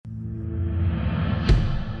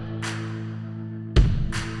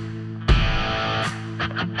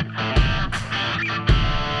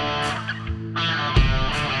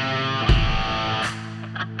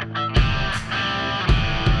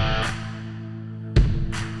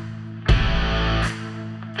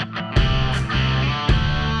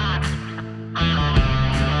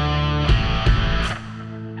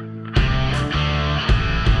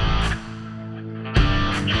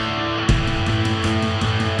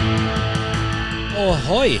Oh,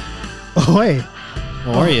 ahoy. Ahoy.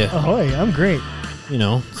 How are you? Ahoy. I'm great. You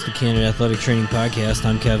know, it's the Canada Athletic Training Podcast.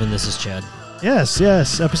 I'm Kevin. This is Chad. Yes.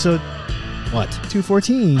 Episode What?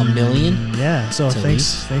 214. A million? Yeah. So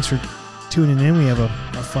thanks for tuning in. We have a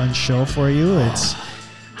fun show for you. It's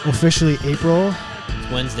officially April.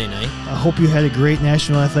 It's Wednesday night. I hope you had a great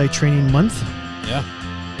National Athletic Training Month. Yeah.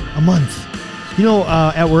 A month. You know,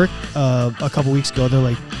 at work a couple weeks ago, they're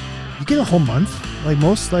like, you get a whole month? Like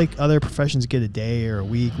most other professions get a day or a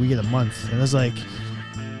week. We get a month. And I was like,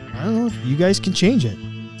 I don't know. You guys can change it.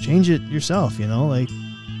 Change it yourself, you know? Like,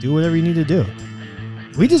 do whatever you need to do.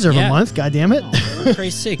 We deserve a month, goddammit. Oh, for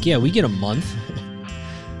Christ's sake, yeah, we get a month.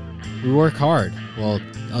 We work hard. Well,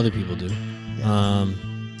 other people do. Yeah.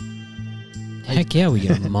 Heck yeah, we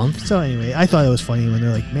get a month. So anyway, I thought it was funny when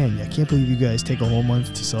they're like, man, I can't believe you guys take a whole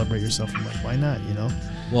month to celebrate yourself. I'm like, why not, you know?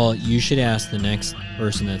 Well, you should ask the next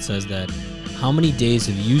person that says that, how many days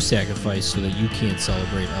have you sacrificed so that you can't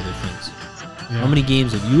celebrate other things? Yeah. How many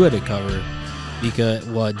games have you had to cover because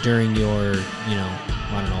during your,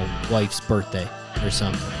 I don't know, wife's birthday or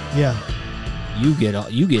something? Yeah. You get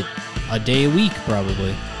a day a week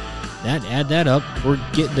probably. Add that up, we're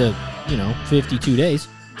getting to 52 days.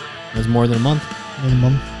 That's more than a month.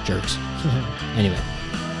 Minimum. Jerks. Anyway,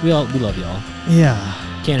 we love y'all. Yeah.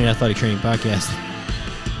 Canada Athletic Training Podcast.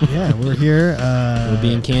 Yeah, we're here. We're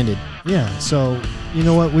being candid. Yeah. So you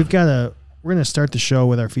know what? We're gonna start the show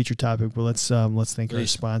with our feature topic, but let's thank our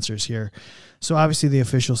sponsors here. So obviously the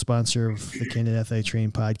official sponsor of the Canada Athletic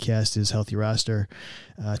Training Podcast is Healthy Roster.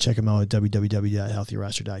 Check them out at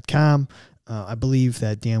www.healthyroster.com. I believe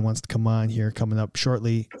that Dan wants to come on here coming up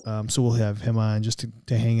shortly. So we'll have him on just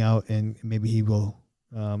to hang out, and maybe he will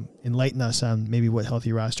enlighten us on maybe what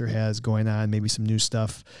Healthy Roster has going on, maybe some new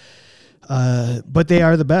stuff. But they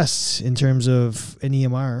are the best in terms of an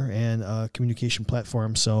EMR and communication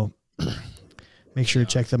platform. So make sure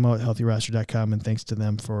to check them out at healthyroster.com, and thanks to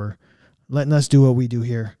them for letting us do what we do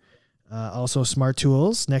here. Also, Smart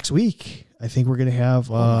Tools next week. I think we're going to have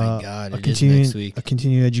a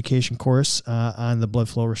continuing education course on the blood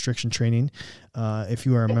flow restriction training. If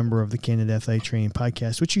you are a member of the Canada Athletic Training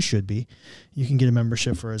Podcast, which you should be, you can get a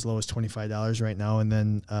membership for as low as $25 right now, and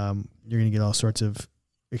then you're going to get all sorts of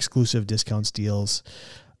exclusive discounts, deals,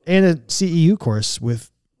 and a CEU course with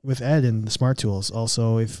Ed and the Smart Tools.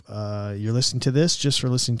 Also, if you're listening to this just for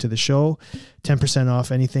listening to the show, 10%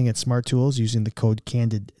 off anything at Smart Tools using the code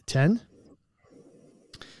CANDID10.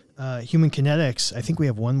 Human Kinetics, I think we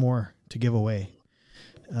have one more to give away.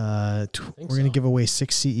 We're going to give away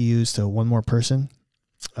 6 CEUs to one more person.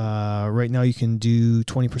 Right now, you can do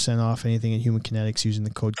 20% off anything in Human Kinetics using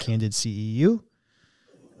the code CANDIDCEU.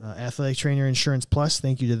 Athletic Trainer Insurance Plus,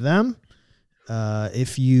 thank you to them.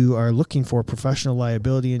 If you are looking for professional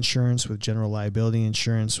liability insurance with general liability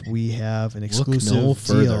insurance, we have an exclusive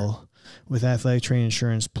deal with Athletic Trainer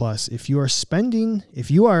Insurance Plus. If you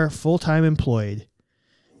are full-time employed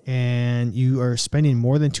and you are spending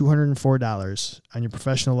more than $204 on your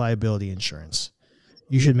professional liability insurance,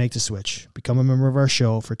 you should make the switch. Become a member of our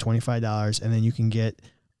show for $25, and then you can get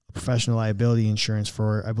professional liability insurance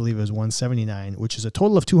for, I believe it was $179, which is a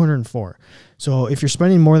total of $204. So if you're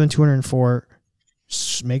spending more than $204,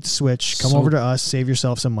 make the switch. Come over to us. Save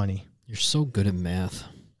yourself some money. You're so good at math.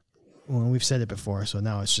 Well, we've said it before, so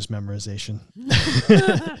now it's just memorization.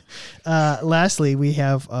 Lastly, we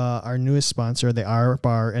have our newest sponsor, the R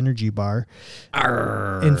Bar Energy Bar.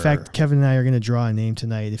 Arr. In fact, Kevin and I are going to draw a name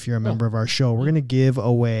tonight. If you're a member of our show, we're going to give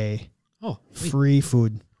away free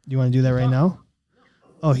food. You want to do that right now?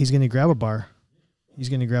 Oh, he's going to grab a bar.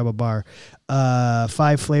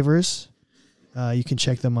 5 flavors. You can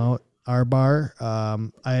check them out. Our bar.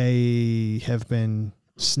 I have been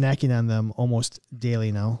snacking on them almost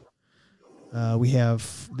daily now.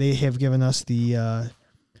 They have given us the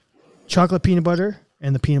chocolate peanut butter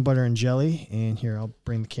and the peanut butter and jelly. And here, I'll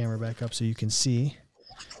bring the camera back up so you can see.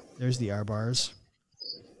 There's the R bars.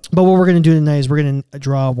 But what we're going to do tonight is we're going to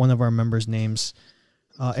draw one of our members' names.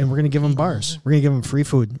 And we're going to give them bars. We're going to give them free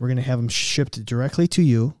food. We're going to have them shipped directly to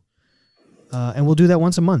you. And we'll do that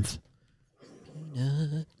once a month.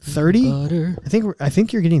 30? I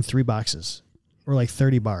think you're getting 3 boxes. Or like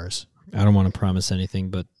 30 bars. I don't want to promise anything,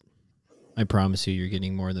 but I promise you're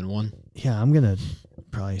getting more than one. Yeah, I'm going to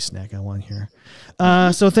probably snack on one here.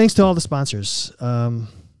 So thanks to all the sponsors. Love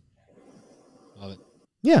it.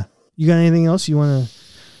 Yeah. You got anything else you want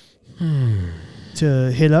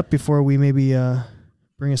to hit up before we maybe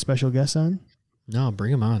bring a special guest on? No,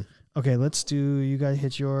 bring him on. Okay, let's do, you got to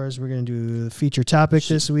hit yours. We're going to do the feature topic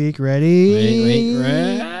this week. Ready?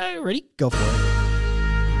 Ready? Go for it.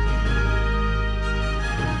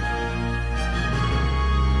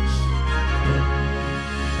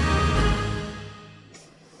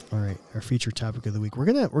 feature topic of the week. We're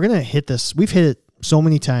gonna hit this. We've hit it so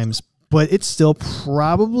many times, but it's still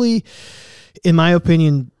probably, in my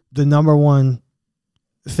opinion, the number one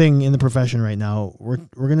thing in the profession right now. We're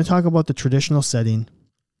gonna talk about the traditional setting,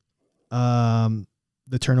 the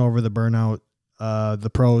turnover, the burnout, the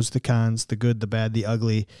pros, the cons, the good, the bad, the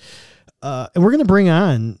ugly, and we're gonna bring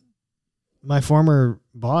on my former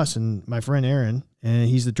boss and my friend Aaron. And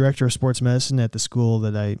he's the director of sports medicine at the school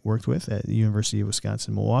that I worked with at the University of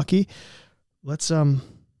Wisconsin-Milwaukee. Let's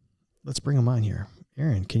bring him on here.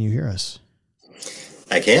 Aaron, can you hear us?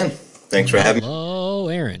 I can. Thanks for having me. Hello,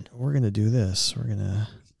 Aaron. We're gonna do this. I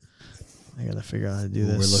gotta figure out how to do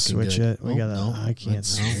this. We're looking switch good. it. I can't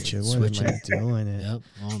switch it. What am I doing? Yep.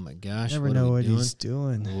 Oh my gosh. Never know what he's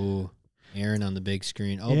doing. Ooh, Aaron on the big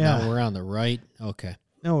screen. Oh, Yeah. no, we're on the right. Okay.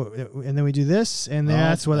 No, and then we do this, and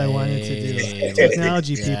that's what I wanted to do. Hey,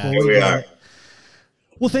 Technology yeah. people. Here we are.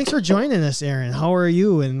 Well, thanks for joining us, Aaron. How are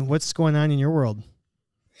you, and what's going on in your world?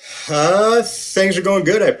 Things are going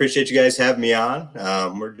good. I appreciate you guys having me on.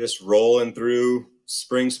 We're just rolling through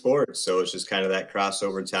spring sports. So it's just kind of that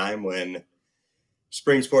crossover time when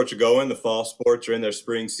spring sports are going, the fall sports are in their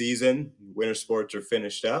spring season, winter sports are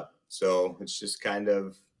finished up. So it's just kind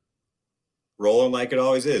of rolling like it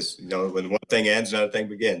always is. You know, when one thing ends, another thing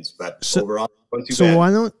begins. But overall,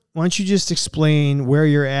 why don't you just explain where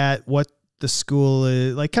you're at, what the school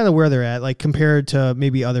is, like kind of where they're at, like compared to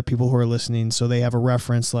maybe other people who are listening, so they have a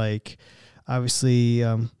reference. Like, obviously,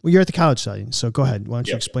 well, you're at the college setting, so go ahead. Why don't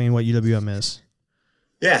you explain what UWM is?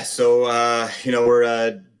 Yeah, so we're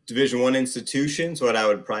a Division I institution, so what I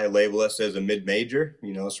would probably label us as a mid-major.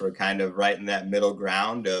 You know, so we're kind of right in that middle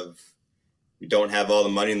ground of we don't have all the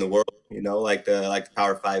money in the world, you know, like the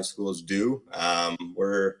Power 5 schools do.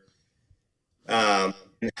 We're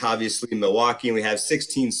obviously Milwaukee, and we have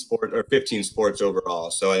 16 sports or 15 sports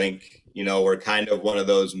overall. So I think, you know, we're kind of one of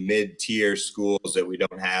those mid-tier schools that we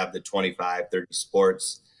don't have the 25, 30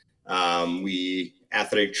 sports. We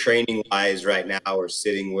athletic training wise right now, we're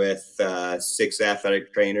sitting with 6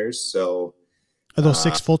 athletic trainers. So are those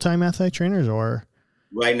 6 full-time athletic trainers, or?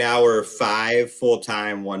 Right now we're 5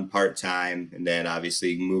 full-time, 1 part-time. And then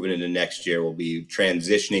obviously moving into next year, we'll be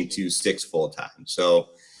transitioning to 6 full-time. So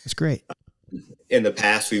that's great. In the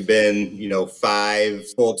past, we've been,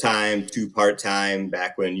 5 full-time, 2 part-time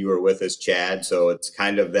back when you were with us, Chad. So it's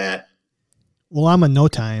kind of that. Well, I'm a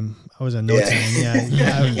no-time. I was a no-time.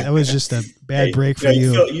 Yeah. That was just a bad break for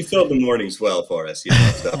you. You filled the mornings well for us,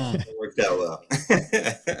 so it worked out well.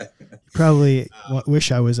 Probably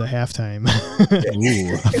wish I was a halftime.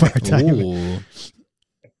 Ooh. Part-time. Ooh.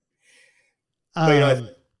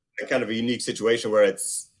 But, kind of a unique situation where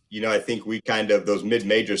it's, I think we kind of, those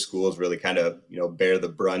mid-major schools really kind of, bear the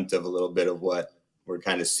brunt of a little bit of what we're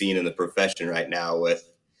kind of seeing in the profession right now with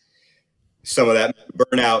some of that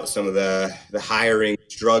burnout, some of the hiring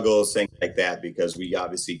struggles, things like that, because we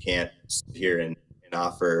obviously can't sit here and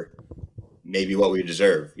offer maybe what we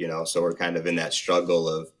deserve, so we're kind of in that struggle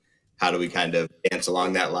of how do we kind of dance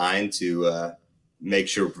along that line to make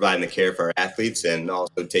sure we're providing the care for our athletes and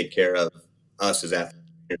also take care of us as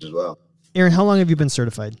athletes as well. Aaron, how long have you been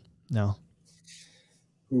certified now?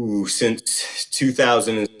 Since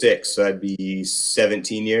 2006, so that'd be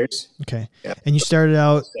 17 years. Okay. Yeah. And you started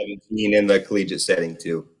out 17 in the collegiate setting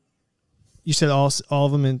too. You said all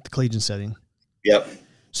of them in the collegiate setting. Yep.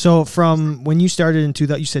 So from when you started in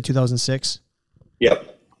you said 2006.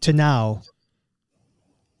 Yep. To now,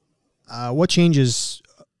 what changes?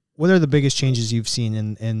 What are the biggest changes you've seen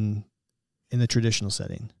in the traditional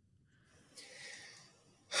setting?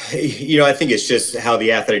 I think it's just how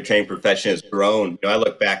the athletic training profession has grown. I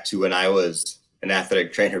look back to when I was an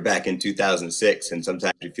athletic trainer back in 2006, and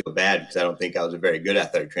sometimes you feel bad because I don't think I was a very good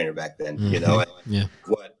athletic trainer back then. Mm-hmm. Yeah.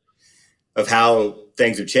 Of how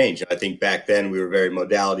things have changed. I think back then we were very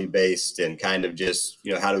modality based and kind of just,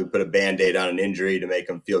 how do we put a Band-Aid on an injury to make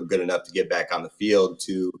them feel good enough to get back on the field,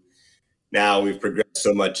 to now we've progressed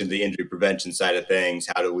so much in the injury prevention side of things.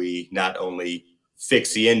 How do we not only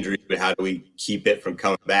fix the injury, but how do we keep it from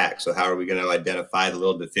coming back? So how are we going to identify the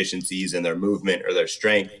little deficiencies in their movement or their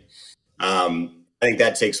strength? I think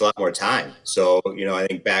that takes a lot more time. So, I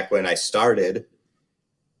think back when I started,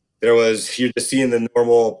 you're just seeing the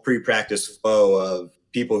normal pre-practice flow of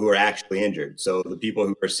people who are actually injured. So the people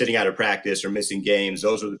who are sitting out of practice or missing games,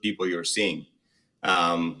 those are the people you were seeing.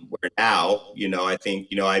 Where now, I think,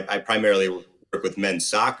 I primarily work with men's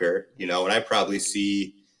soccer, and I probably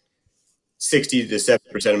see 60 to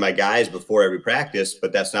 70% of my guys before every practice,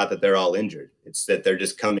 but that's not that they're all injured. It's that they're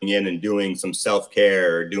just coming in and doing some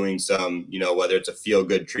self-care or doing some, whether it's a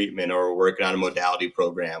feel-good treatment or we're working on a modality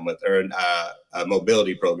program or a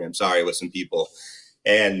mobility program, with some people,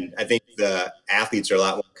 And I think the athletes are a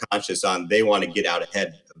lot more conscious on, they want to get out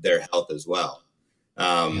ahead of their health as well. To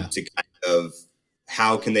kind of,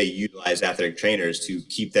 how can they utilize athletic trainers to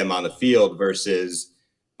keep them on the field versus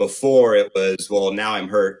before it was, well, now I'm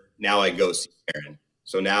hurt, now I go see Aaron.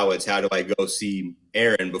 So now it's, how do I go see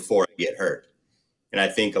Aaron before I get hurt? And I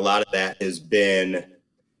think a lot of that has been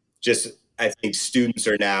just, I think students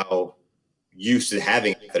are now used to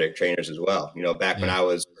having athletic trainers as well. You know, back when I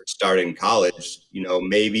was starting in college, you know,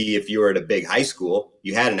 maybe if you were at a big high school,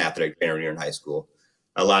 you had an athletic trainer when you were in high school.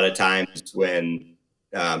 A lot of times when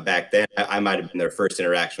back then, I might have been their first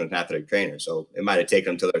interaction with an athletic trainer. So it might have taken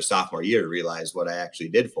them until their sophomore year to realize what I actually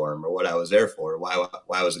did for them or what I was there for. Why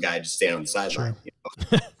was the guy just standing on the sideline? You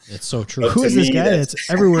know? It's so true. Who is this guy that's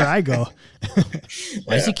everywhere I go?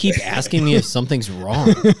 Why does he keep asking me if something's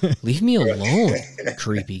wrong? Leave me alone,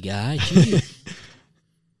 creepy guy. Jeez.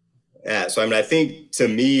 Yeah. So, I mean, I think to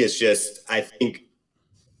me, it's just, I think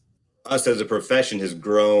us as a profession has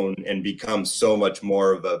grown and become so much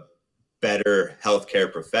more of a better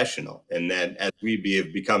healthcare professional. And then as we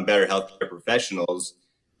have become better healthcare professionals,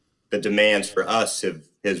 the demands for us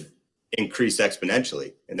has increased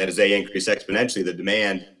exponentially. And then as they increase exponentially, the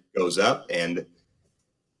demand goes up. And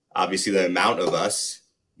obviously the amount of us,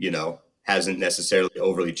 you know, hasn't necessarily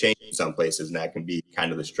overly changed in some places. And that can be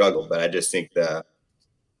kind of the struggle. But I just think the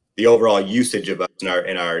overall usage of us in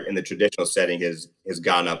the traditional setting has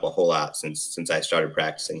gone up a whole lot since I started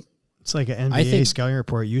practicing. It's like an NBA scouting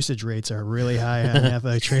report. Usage rates are really high on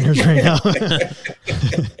athletic trainers right now.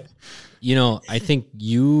 You know, I think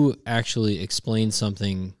you actually explained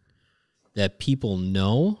something that people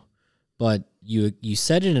know, but you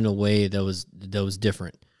said it in a way that was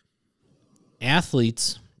different.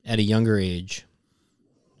 Athletes at a younger age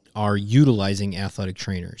are utilizing athletic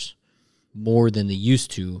trainers more than they used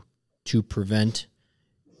to prevent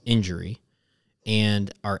injury,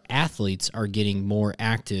 and our athletes are getting more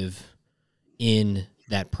active in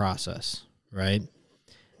that process, right?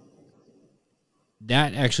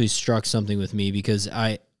 That actually struck something with me because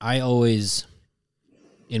I always,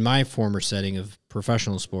 in my former setting of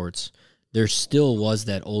professional sports, there still was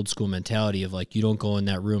that old school mentality of like, you don't go in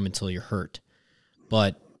that room until you're hurt.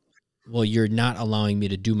 But, well, you're not allowing me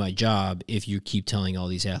to do my job if you keep telling all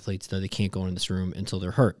these athletes that they can't go in this room until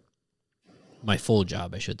they're hurt. My full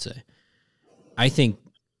job, I should say. I think,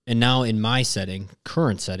 and now in my setting,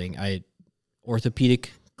 current setting,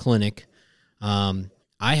 orthopedic clinic,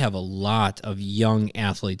 I have a lot of young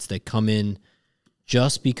athletes that come in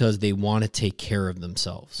just because they want to take care of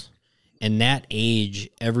themselves. And that age,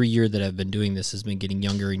 every year that I've been doing this, has been getting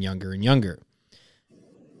younger and younger and younger.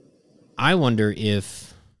 I wonder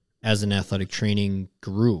if, as an athletic training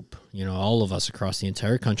group, you know, all of us across the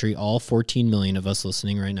entire country, all 14 million of us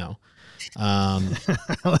listening right now,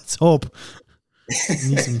 let's hope.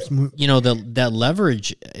 You know, that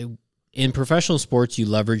leverage in professional sports, you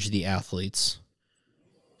leverage the athletes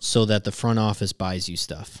so that the front office buys you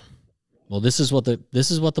stuff. Well, this is what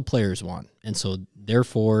the players want, and so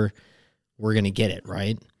therefore we're going to get it,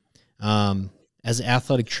 right? As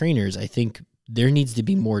athletic trainers, I think there needs to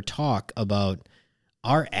be more talk about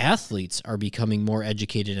our athletes are becoming more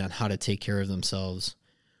educated on how to take care of themselves.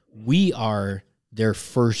 We are their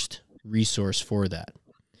first resource for that.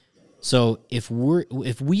 So if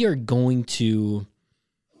we are going to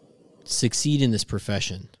succeed in this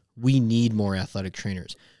profession, we need more athletic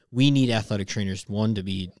trainers. We need athletic trainers, one, to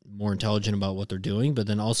be more intelligent about what they're doing, but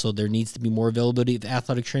then also there needs to be more availability of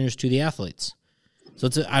athletic trainers to the athletes. So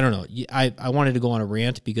I don't know. I wanted to go on a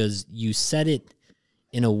rant because you said it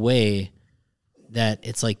in a way that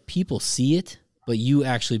it's like people see it, but you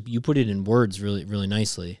put it in words really, really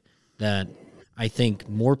nicely that I think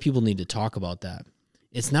more people need to talk about that.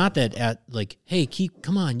 It's not that hey,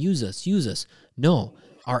 come on, use us. No,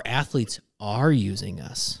 our athletes are using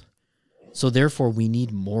us. So therefore we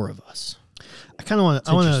need more of us. I want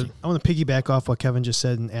to piggyback off what Kevin just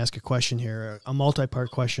said and ask a question here, a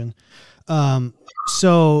multi-part question.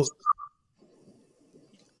 So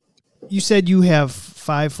you said you have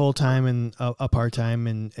 5 full-time and a part-time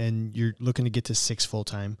and you're looking to get to 6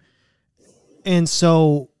 full-time. And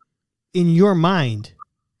so in your mind,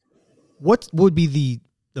 what would be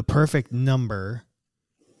the perfect number?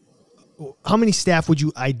 How many staff would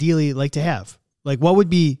you ideally like to have? Like, what would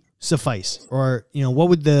be suffice? Or, you know, what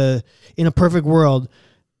would in a perfect world,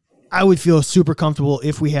 I would feel super comfortable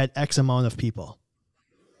if we had X amount of people.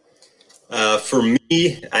 For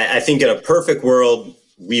me, I think in a perfect world,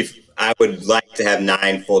 I would like to have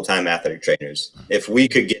 9 full-time athletic trainers. If we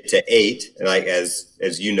could get to 8, like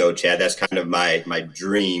as you know, Chad, that's kind of my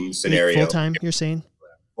dream scenario. Full-time, you're saying?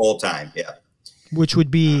 Full-time, yeah. Which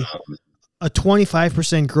would be a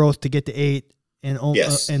 25% growth to get to 8 and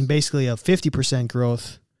Yes. and basically a 50%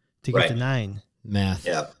 growth to get to 9. Math.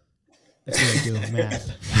 Yeah. That's what I do,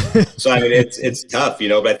 math. So, I mean, it's tough,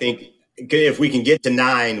 but I think if we can get to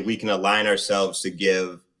 9, we can align ourselves to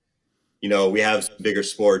give, we have some bigger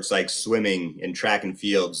sports like swimming and track and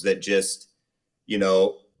fields that just,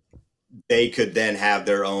 they could then have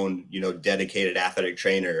their own, dedicated athletic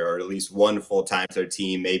trainer, or at least one full-time to their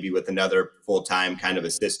team, maybe with another full-time kind of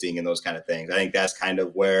assisting and those kind of things. I think that's kind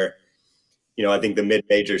of where, I think the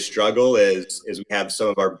mid-major struggle is we have some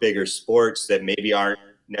of our bigger sports that maybe aren't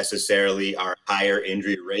necessarily our higher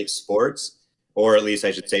injury rate sports, or at least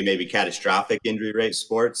I should say maybe catastrophic injury rate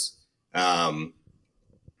sports.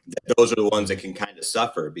 Those are the ones that can kind of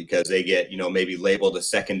suffer because they get, maybe labeled a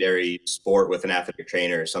secondary sport with an athletic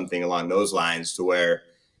trainer or something along those lines, to where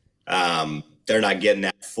they're not getting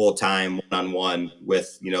that full-time one-on-one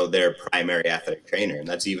with, their primary athletic trainer. And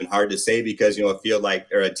that's even hard to say because,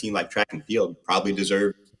 a team like track and field probably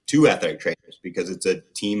deserves 2 athletic trainers because it's a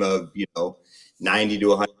team of, 90 to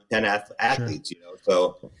 110 athletes, Sure.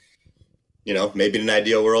 So, maybe in an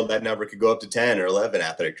ideal world, that number could go up to 10 or 11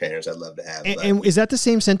 athletic trainers. I'd love to have. And is that the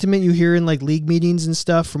same sentiment you hear in like league meetings and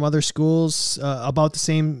stuff from other schools about the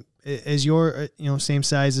same as your, same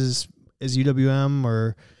size as UWM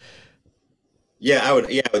or? Yeah, I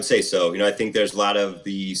would say so. I think there's a lot of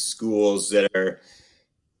the schools that are,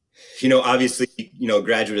 obviously,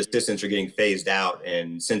 graduate assistants are getting phased out.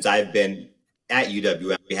 And since I've been at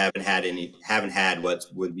UWM, we haven't had what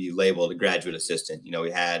would be labeled a graduate assistant. We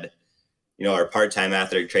had, our part-time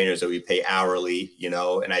athletic trainers that we pay hourly,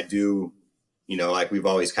 and I do, like we've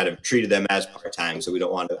always kind of treated them as part-time. So we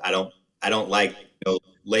don't want to, I don't like,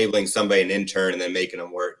 labeling somebody an intern and then making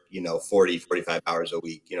them work, 40, 45 hours a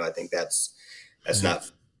week. I think that's not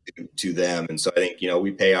to them. And so I think,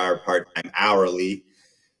 we pay our part-time hourly.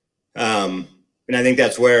 And I think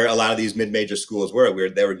that's where a lot of these mid-major schools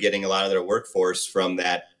they were getting a lot of their workforce from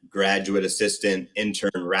that graduate assistant intern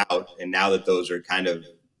route. And now that those are kind of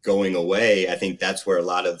going away, I think that's where a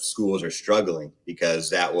lot of schools are struggling, because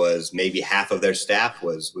that was maybe half of their staff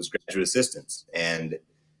was graduate assistants, and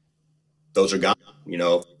those are gone,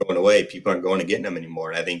 going away. People aren't going to getting them anymore.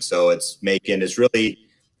 And I think so it's really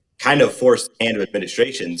kind of forced the hand of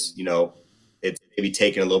administrations. It's maybe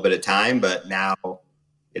taking a little bit of time, but now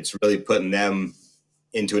it's really putting them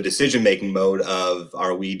into a decision-making mode of,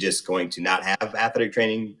 are we just going to not have athletic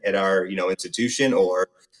training at our, institution, or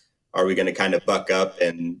are we going to kind of buck up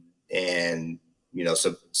and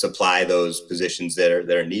supply those positions that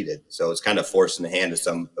are needed? So it's kind of forcing the hand of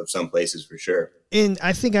some places for sure. And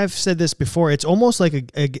I think I've said this before. It's almost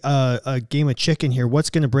like a game of chicken here. What's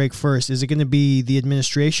going to break first? Is it going to be the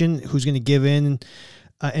administration who's going to give in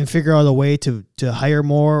and figure out a way to hire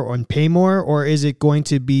more and pay more, or is it going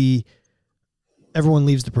to be everyone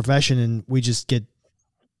leaves the profession and we just get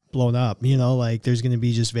blown up? Like there's going to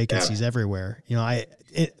be just vacancies everywhere.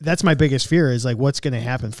 That's my biggest fear, is like what's going to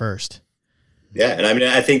happen first. Yeah, and I mean,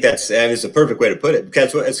 I think it's a perfect way to put it,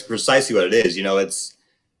 because it's precisely what it is.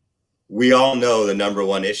 We all know the number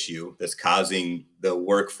one issue that's causing the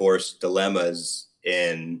workforce dilemmas,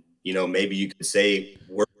 and maybe you could say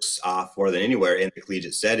works off more than anywhere in the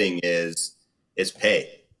collegiate setting is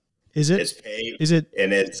pay. Is it? It's pay. Is it?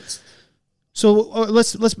 And it's. So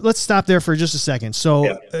let's stop there for just a second.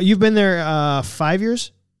 So you've been there 5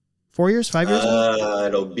 years, 4 years, 5 years?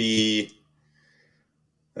 It'll be.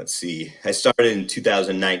 Let's see. I started in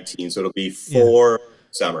 2019, so it'll be 4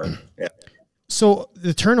 summer. Yeah. So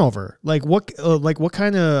the turnover, what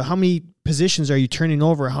kind of, how many positions are you turning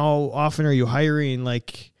over? How often are you hiring?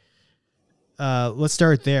 Let's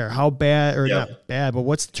start there. How bad, or not bad, but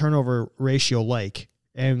what's the turnover ratio like?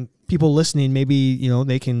 And people listening, maybe,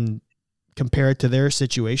 they can compare it to their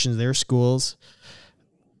situations, their schools.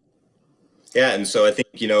 Yeah. And so I think,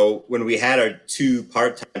 when we had our 2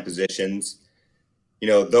 part-time positions,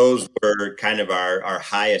 those were kind of our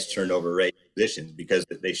highest turnover rate positions, because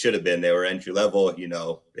they should have been. They were entry level. It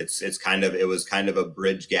was kind of a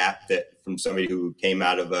bridge gap that from somebody who came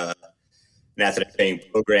out of an athletic training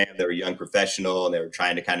program. They were a young professional and they were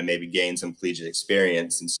trying to kind of maybe gain some collegiate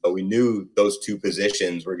experience. And so we knew those 2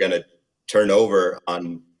 positions were going to turn over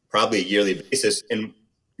on probably a yearly basis. And,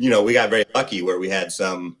 we got very lucky where we had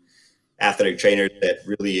some athletic trainers that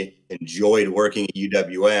really enjoyed working at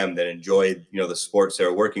UWM, that enjoyed, the sports they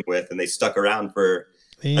were working with, and they stuck around for.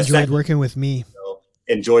 They enjoyed working with me.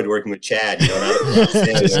 Enjoyed working with Chad.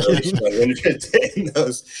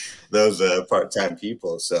 Those part-time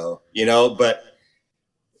people. So,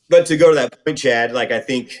 but to go to that point, Chad, I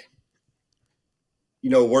think,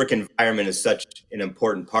 work environment is such an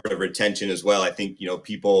important part of retention as well. I think,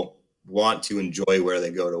 people want to enjoy where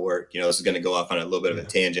they go to work. This is going to go off on a little bit of a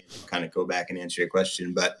tangent, kind of go back and answer your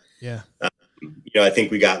question. But, I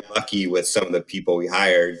think we got lucky with some of the people we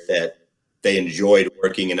hired that they enjoyed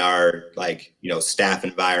working in our staff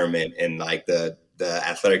environment and like the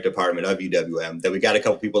athletic department of UWM, that we got a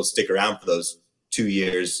couple people to stick around for those 2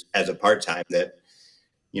 years as a part-time that,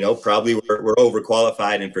 probably were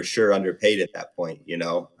overqualified and for sure underpaid at that point,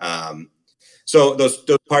 So those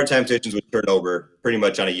part-time positions would turn over pretty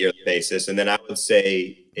much on a yearly basis. And then I would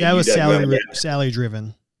say that was salary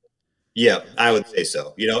driven. Yeah, I would say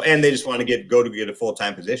so, and they just want to get a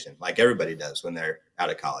full-time position like everybody does when they're out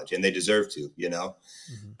of college, and they deserve to,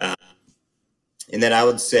 Mm-hmm. And then I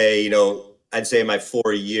would say, I'd say my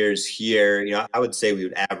 4 years here, I would say we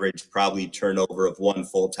would average probably turnover of one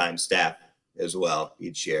full-time staff as well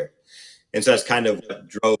each year. And so that's kind of what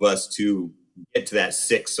drove us to get to that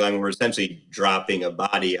 6. So we're essentially dropping a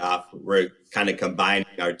body off. We're kind of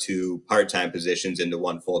combining our 2 part-time positions into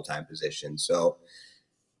one full-time position. So,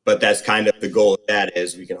 but that's kind of the goal of that,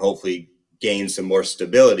 is we can hopefully gain some more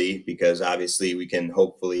stability, because obviously we can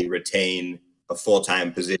hopefully retain a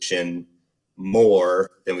full-time position more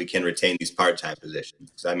than we can retain these part-time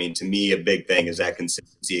positions. So, to me, a big thing is that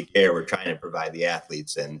consistency of care we're trying to provide the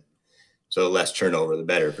athletes, and so the less turnover, the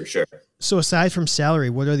better, for sure. So aside from salary,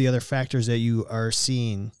 what are the other factors that you are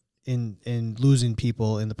seeing in losing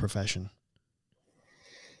people in the profession?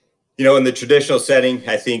 In the traditional setting,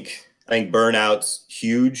 I think burnout's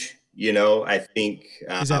huge. I think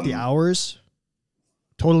is that the hours,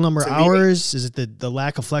 total number of hours? Is it the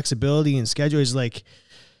lack of flexibility and schedule? Is like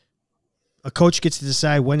a coach gets to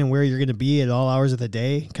decide when and where you're going to be at all hours of the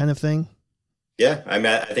day, kind of thing? Yeah,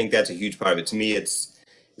 I think that's a huge part of it. To me, it's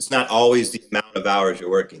not always the amount of hours you're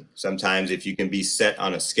working. Sometimes if you can be set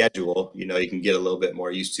on a schedule, you can get a little bit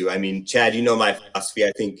more used to. Chad, my philosophy.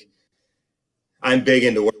 I think I'm big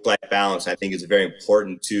into work-life balance. I think it's very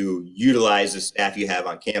important to utilize the staff you have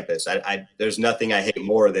on campus. There's nothing I hate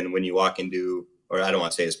more than when you walk into, or I don't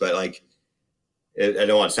want to say this, but I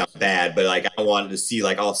don't want to sound bad, but I wanted to see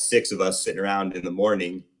all 6 of us sitting around in the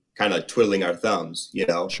morning, kind of twiddling our thumbs,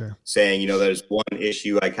 Sure. Saying, there's one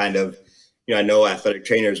issue I kind of, I know athletic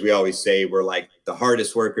trainers, we always say we're like the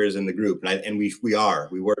hardest workers in the group. And we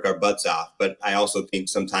work our butts off, but I also think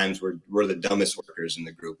sometimes we're the dumbest workers in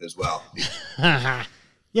the group as well.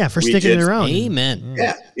 Yeah. For sticking it around. Amen.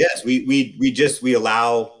 Yeah. Yes. We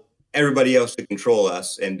allow everybody else to control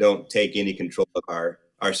us and don't take any control of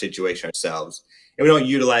our situation ourselves. And we don't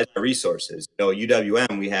utilize our resources. At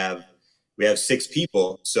UWM, we have 6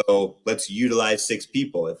 people. So let's utilize 6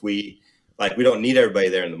 people. If we don't need everybody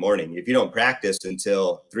there in the morning. If you don't practice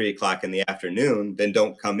until 3:00 in the afternoon, then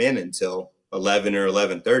don't come in until 11 or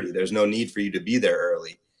 11:30. There's no need for you to be there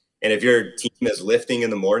early. And if your team is lifting in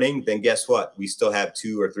the morning, then guess what? We still have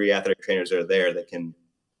 2 or 3 athletic trainers that are there that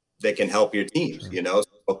can help your teams,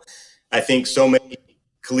 So I think so many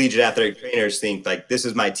collegiate athletic trainers think this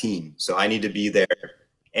is my team. So I need to be there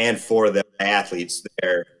and for the athletes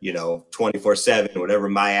there, 24/7, whatever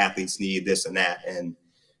my athletes need, this and that. And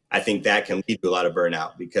I think that can lead to a lot of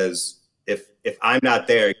burnout, because if I'm not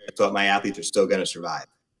there, guess what? My athletes are still going to survive.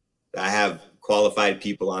 I have qualified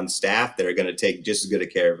people on staff that are going to take just as good a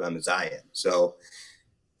care of them as I am. So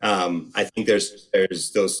I think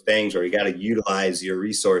there's those things where you got to utilize your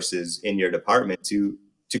resources in your department to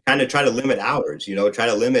kind of try to limit hours, try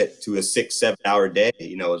to limit to a 6-7 hour day,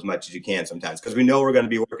 as much as you can sometimes, because we know we're going to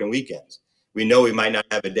be working weekends. We know we might not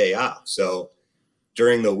have a day off. So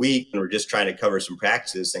during the week, when we're just trying to cover some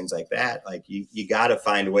practices, things like that, you got to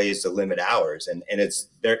find ways to limit hours, and it's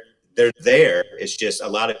they're there. It's just a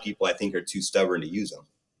lot of people, I think, are too stubborn to use them.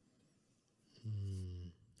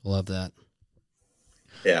 Love that.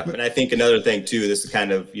 Yeah. And I think another thing too, this is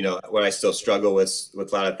kind of, where I still struggle with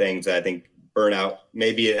a lot of things. I think burnout,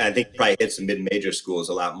 I think probably hits the mid-major schools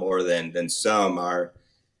a lot more than some are.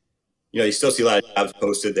 You still see a lot of jobs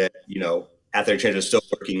posted that, athletic trainers are still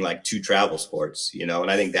working 2 travel sports, and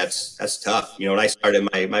I think that's tough. When I started,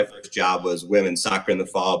 my first job was women's soccer in the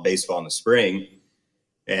fall, baseball in the spring.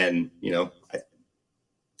 And,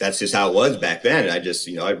 that's just how it was back then. I just,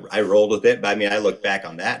 I rolled with it. But I look back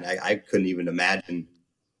on that and I couldn't even imagine.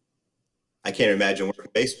 I can't imagine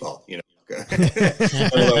working baseball,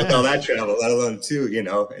 let alone with all that travel, let alone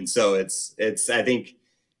 2, and so it's, I think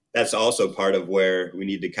that's also part of where we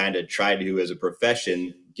need to kind of try to, as a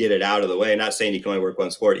profession, get it out of the way. Not saying you can only work one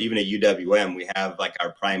sport. Even at UWM, we have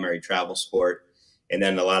our primary travel sport. And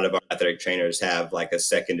then a lot of our athletic trainers have a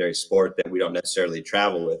secondary sport that we don't necessarily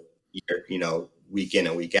travel with, week in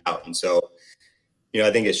and week out. And so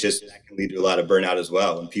I think it's just that can lead to a lot of burnout as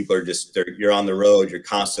well. And people are you're on the road, you're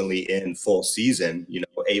constantly in full season,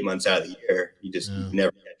 8 months out of the year, you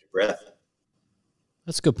never catch your breath.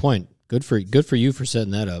 That's a good point. Good for you for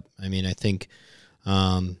setting that up. I mean, I think,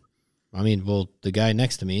 the guy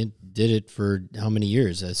next to me did it for how many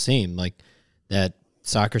years? Same, like that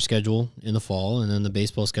soccer schedule in the fall and then the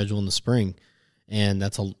baseball schedule in the spring. And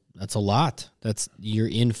that's a lot. You're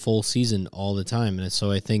in full season all the time. And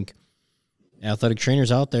so I think athletic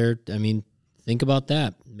trainers out there, I mean, think about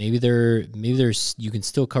that. Maybe there's you can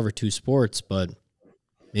still cover two sports, but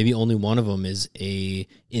maybe only one of them is a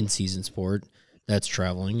in-season sport that's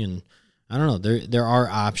traveling. And I don't know, there are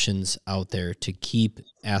options out there to keep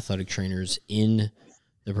athletic trainers in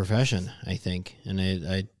the profession, I think. And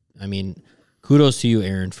I mean, kudos to you,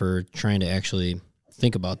 Aaron, for trying to actually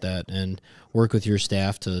think about that and work with your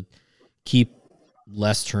staff to keep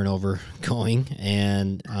less turnover going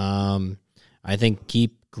and I think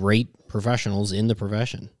keep great professionals in the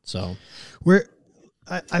profession. So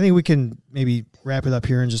I think we can maybe wrap it up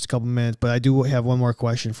here in just a couple minutes, but I do have one more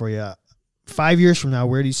question for you. 5 years from now,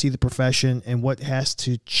 where do you see the profession and what has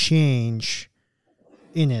to change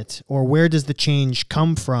in it, or where does the change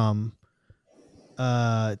come from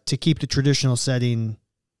to keep the traditional setting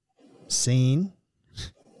sane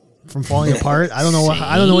from falling apart? I don't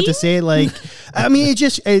know what to say. Like, I mean,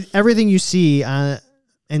 everything you see on,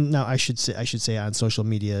 and now I should say on social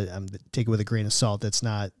media, take it with a grain of salt. That's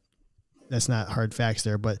not hard facts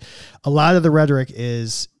there, but a lot of the rhetoric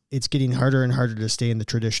is it's getting harder and harder to stay in the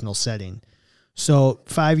traditional setting. So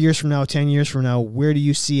 5 years from now, 10 years from now, where do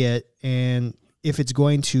you see it? And if it's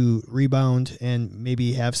going to rebound and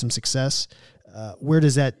maybe have some success, where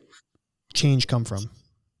does that change come from?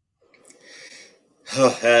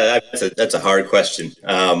 Oh, that's a hard question.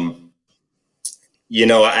 I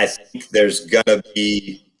think there's gonna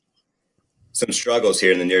be some struggles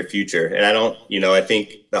here in the near future. And I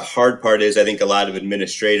think the hard part is I think a lot of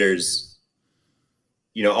administrators,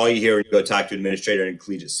 all you hear when you go talk to an administrator in a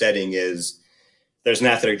collegiate setting is there's an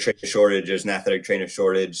athletic trainer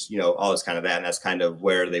shortage, all this kind of that. And that's kind of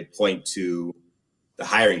where they point to the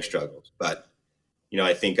hiring struggles. But,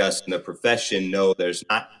 I think us in the profession know there's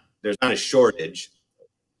not a shortage,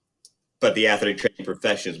 but the athletic training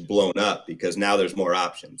profession is blown up because now there's more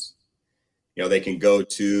options. They can go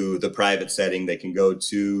to the private setting, they can go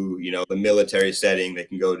to, the military setting, they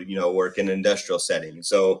can go to, work in an industrial setting.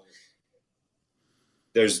 So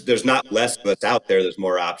there's not less of us out there. There's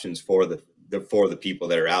more options for the people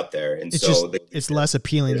that are out there. And it's less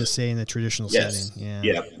appealing to stay in the traditional setting.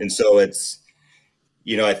 Yeah. And so it's,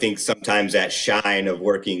 I think sometimes that shine of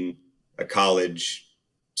working a college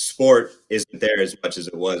sport isn't there as much as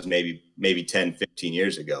it was maybe 10, 15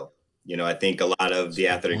 years ago. I think a lot of the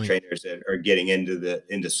athletic trainers that are getting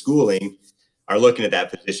into schooling are looking at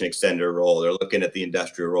that position extender role. They're looking at the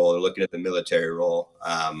industrial role. They're looking at the military role.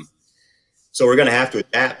 So we're going to have to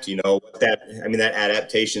adapt, that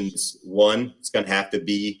adaptation's one, it's going to have to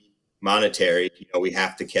be monetary. We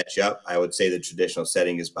have to catch up. I would say the traditional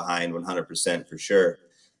setting is behind 100% for sure.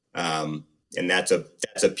 And that's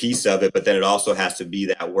a piece of it, but then it also has to be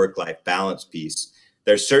that work-life balance piece.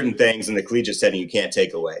 There's certain things in the collegiate setting you can't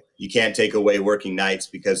take away. You can't take away working nights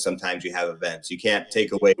because sometimes you have events. You can't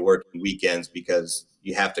take away working weekends because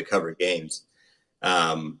you have to cover games.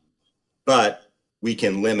 But we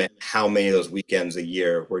can limit how many of those weekends a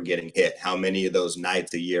year we're getting hit, how many of those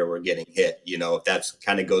nights a year we're getting hit. If that's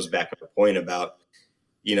kind of goes back to the point about,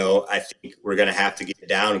 I think we're going to have to get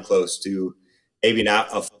down close to maybe not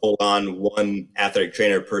a full-on one athletic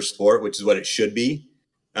trainer per sport, which is what it should be.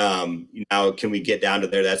 Now, can we get down to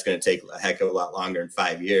there? That's going to take a heck of a lot longer than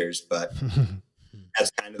 5 years, but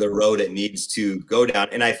that's kind of the road it needs to go down.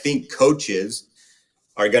 And I think coaches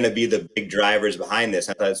are going to be the big drivers behind this.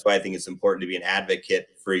 That's why I think it's important to be an advocate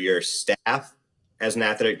for your staff as an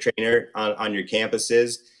athletic trainer on your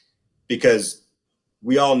campuses, because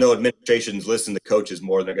we all know administrations listen to coaches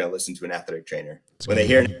more than they're going to listen to an athletic trainer. When they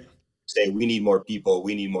hear say, we need more people,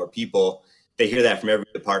 they hear that from every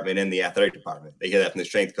department in the athletic department. They hear that from the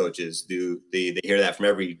strength coaches. They hear that from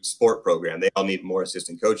every sport program. They all need more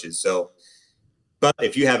assistant coaches. So, but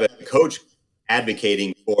if you have a coach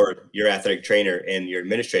advocating for your athletic trainer in your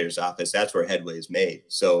administrator's office, that's where headway is made.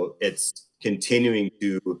 So it's continuing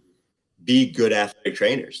to be good athletic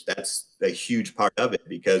trainers. That's a huge part of it,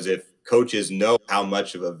 because if coaches know how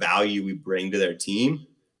much of a value we bring to their team,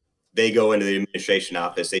 they go into the administration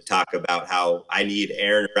office, they talk about how I need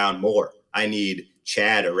Aaron around more. I need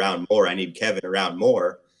Chad around more. I need Kevin around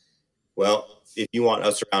more. Well, if you want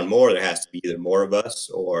us around more, there has to be either more of us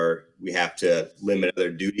or we have to limit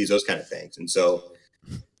other duties, those kind of things. And so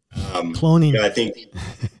Cloning. I think,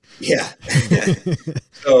 yeah.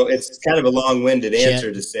 So it's kind of a long-winded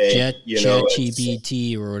answer to say,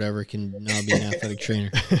 ChatGPT or whatever can now be an athletic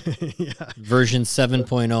trainer. Yeah. Version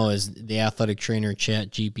 7.0 is the athletic trainer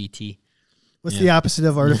ChatGPT. What's the opposite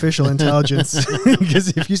of artificial intelligence?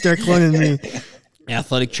 Because if you start cloning me,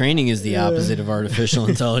 athletic training is the opposite of artificial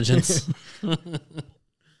intelligence.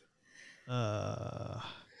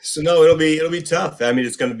 So no, it'll be tough. I mean,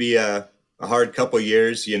 it's going to be a hard couple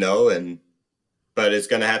years, but it's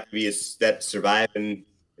going to have to be a step survive and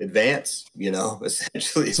advance,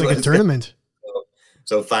 essentially. It's like a tournament.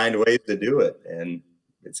 So find ways to do it. And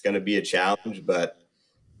it's going to be a challenge, but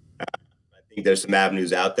I think there's some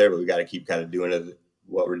avenues out there, but we got to keep kind of doing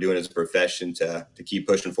what we're doing as a profession to keep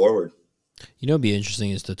pushing forward. It'd be interesting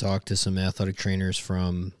is to talk to some athletic trainers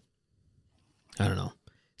from, I don't know,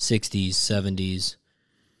 60s, 70s.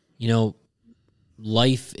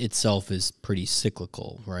 Life itself is pretty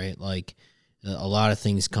cyclical, right? Like a lot of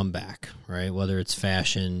things come back, right? Whether it's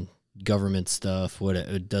fashion, government stuff,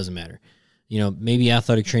 it doesn't matter. Maybe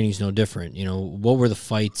athletic training is no different. What were the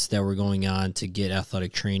fights that were going on to get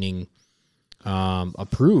athletic training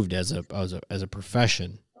approved as a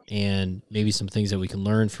profession, and maybe some things that we can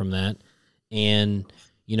learn from that, and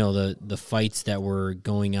the fights that were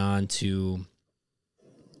going on to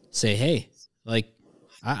say, hey, like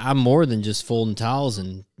I'm more than just folding towels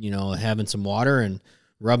and having some water and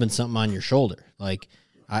rubbing something on your shoulder. Like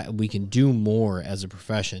we can do more as a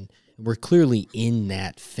profession. We're clearly in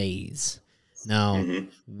that phase now.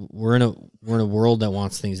 We're in a world that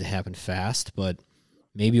wants things to happen fast, but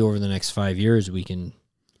maybe over the next 5 years we can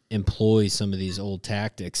employ some of these old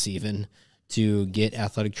tactics even to get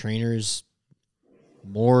athletic trainers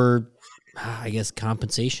more, I guess,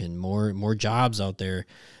 compensation, more jobs out there,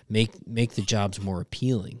 make the jobs more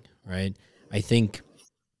appealing, right? I think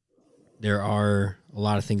there are a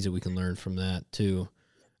lot of things that we can learn from that too.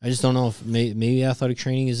 I just don't know if maybe athletic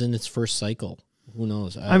training is in its first cycle. Who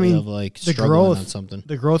knows? I mean, the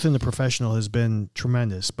growth in the professional has been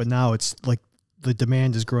tremendous, but now it's like the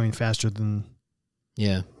demand is growing faster than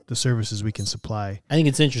the services we can supply. I think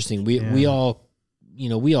it's interesting. We all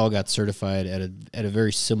got certified at a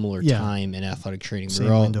very similar time in athletic training.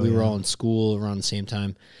 We were all in school around the same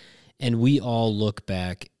time, and we all look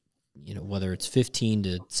back, whether it's 15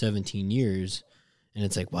 to 17 years, and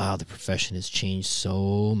it's like, wow, the profession has changed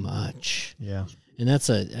so much. Yeah, and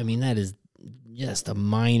that is just a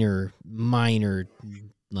minor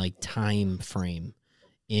like time frame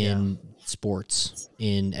in sports,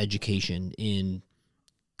 in education, in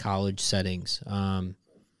college settings.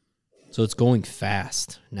 So it's going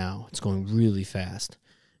fast now. It's going really fast.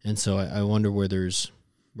 And so I wonder where there's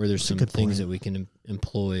some things that we can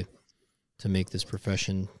employ to make this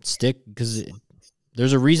profession stick, because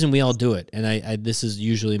there's a reason we all do it. And I this is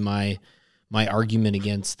usually my argument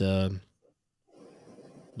against the,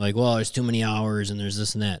 like, well, there's too many hours and there's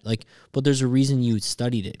this and that. Like, but there's a reason you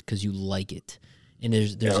studied it, because you like it. And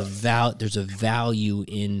there's a value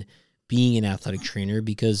in being an athletic trainer,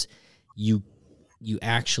 because you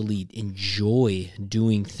actually enjoy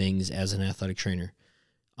doing things as an athletic trainer.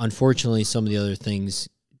 Unfortunately, some of the other things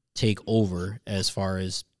take over as far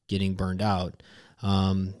as getting burned out,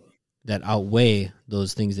 that outweigh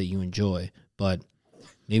those things that you enjoy. But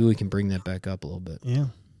maybe we can bring that back up a little bit. Yeah.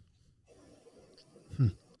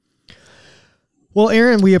 Well,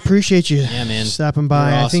 Aaron, we appreciate you stopping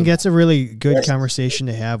by. Awesome. I think that's a really good conversation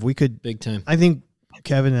to have. We could, big time. I think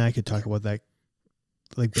Kevin and I could talk about that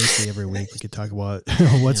like basically every week. We could talk about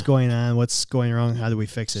what's going on, what's going wrong, how do we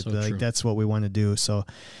fix it. Like that's what we want to do. So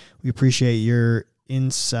we appreciate your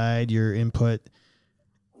your input,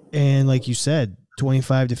 and like you said,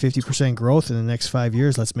 25 to 50% growth in the next 5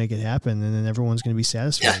 years. Let's make it happen, and then everyone's going to be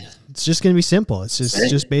satisfied. Yeah. It's just going to be simple. It's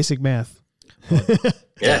just basic math.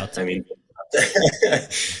 Yeah, I mean,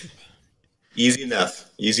 easy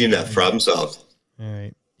enough. Problem solved. All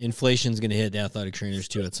right. Inflation's going to hit the athletic trainers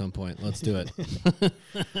too at some point. Let's do it. All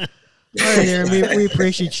right, Aaron. We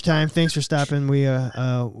appreciate your time. Thanks for stopping.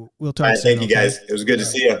 We'll talk soon. Thank you, guys. It was good to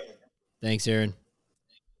see you. Thanks, Aaron.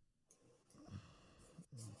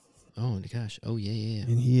 Oh gosh. Oh yeah.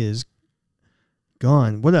 And he is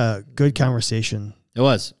gone. What a good conversation. It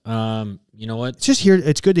was. You know what?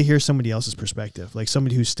 It's good to hear somebody else's perspective, like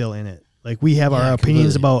somebody who's still in it. Like we have our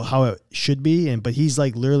opinions about how it should be, but he's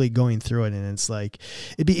like literally going through it, and it's like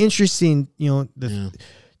it'd be interesting, to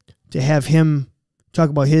have him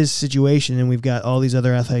talk about his situation. And we've got all these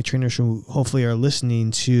other athletic trainers who hopefully are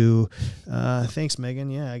listening to. Thanks,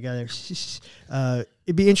 Megan. Yeah, I got it.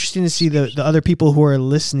 It'd be interesting to see the other people who are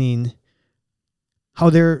listening,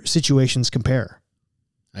 how their situations compare.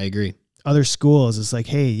 I agree. other schools, it's like,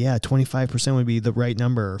 hey, yeah, 25% would be the right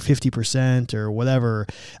number, or 50% or whatever.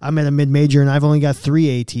 I'm at a mid-major and I've only got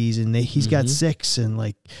 3 ATs and he's got 6. And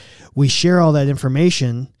like, we share all that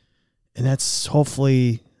information, and that's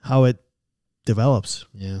hopefully how it develops.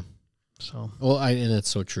 Yeah. So, well, and that's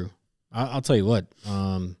so true. I'll tell you what,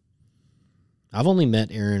 I've only met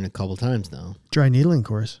Aaron a couple times now. Dry needling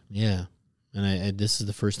course. Yeah. And I this is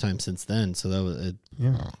the first time since then. So that was,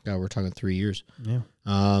 God, we're talking 3 years. Yeah.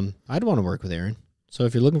 I'd want to work with Aaron. So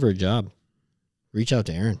if you're looking for a job, reach out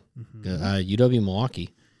to Aaron. UW-Milwaukee.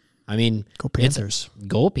 I mean, go Panthers.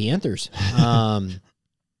 Go Panthers.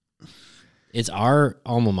 It's our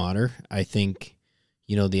alma mater. I think,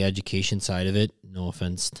 the education side of it, no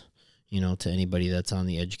offense, to anybody that's on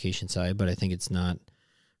the education side, but I think it's not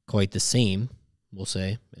quite the same, we'll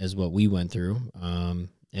say, as what we went through.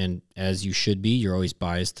 And as you should be, you're always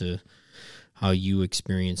biased to how you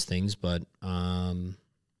experience things. But I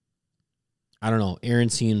don't know. Aaron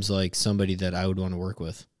seems like somebody that I would want to work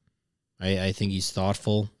with. I think he's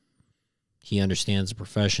thoughtful. He understands the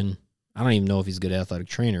profession. I don't even know if he's a good athletic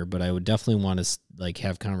trainer, but I would definitely want to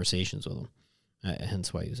have conversations with him.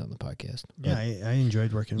 Hence why he was on the podcast. Yeah, I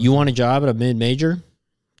enjoyed working with him. You want a job at a mid-major?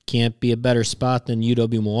 Can't be a better spot than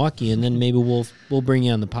UW-Milwaukee, and then maybe we'll bring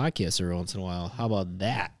you on the podcast every once in a while. How about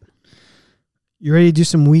that? You ready to do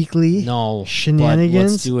some weekly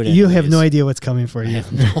shenanigans? Let's do it. You have no idea what's coming for you. I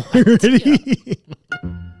have no idea.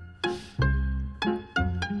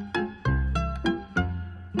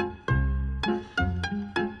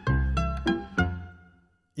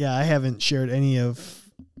 Yeah, I haven't shared any of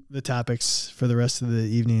the topics for the rest of the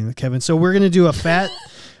evening with Kevin. So we're gonna do a fat.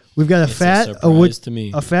 We've got a fat or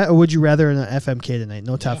would you rather in an FMK tonight.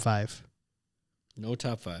 No top 5. No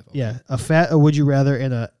top 5. Okay. Yeah, a fat or would you rather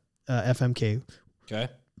in a FMK. Okay.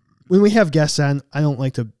 When we have guests on, I don't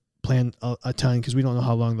like to plan a ton because we don't know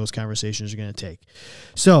how long those conversations are going to take.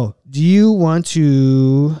 So, do you want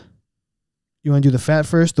to do the fat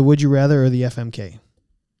first, the would you rather, or the FMK?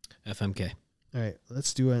 FMK. All right,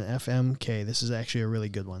 let's do an FMK. This is actually a really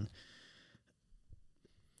good one.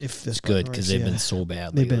 If this it's good because they've been so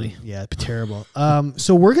bad lately. They've been terrible.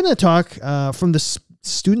 So we're going to talk from the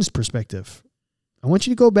student's perspective. I want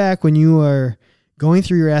you to go back when you are going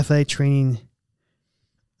through your athletic training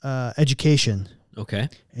education. Okay.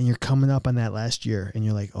 And you're coming up on that last year, and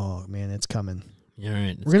you're like, oh man, it's coming. All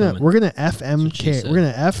right. We're gonna FMK. We're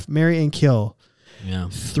gonna F, marry, and kill. Yeah.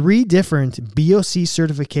 3 different BOC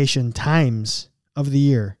certification times of the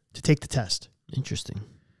year to take the test. Interesting.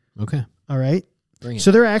 Okay. All right.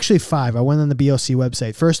 So there are actually 5. I went on the BOC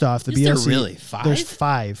website. First off, the BOC. There really 5? There's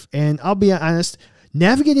 5, and I'll be honest.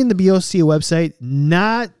 Navigating the BOC website,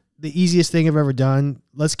 not the easiest thing I've ever done.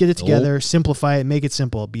 Let's get it together, simplify it, make it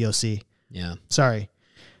simple. BOC. Yeah. Sorry,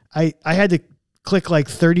 I had to click like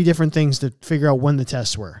 30 different things to figure out when the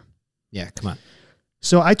tests were. Yeah, come on.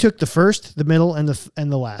 So I took the first, the middle, and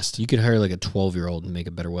the last. You could hire like a 12-year-old and make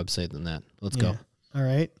a better website than that. Let's go. All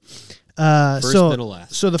right. First, middle,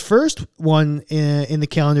 last. So the first one in the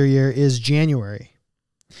calendar year is January.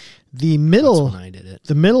 The middle, That's when I did it.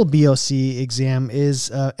 The middle BOC exam is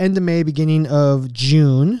end of May, beginning of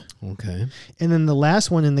June. Okay. And then the last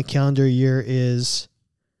one in the calendar year is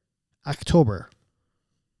October.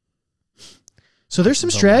 So there's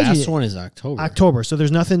some strategy. The last one is October. October. So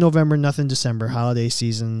there's nothing November, nothing December, holiday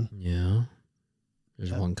season. Yeah.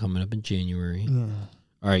 There's one coming up in January. Yeah.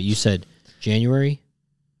 All right. You said January,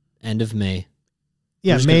 end of May.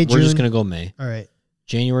 Yeah, June. We're just going to go May. All right.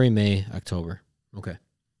 January, May, October. Okay.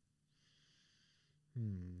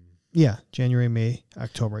 Yeah, January, May,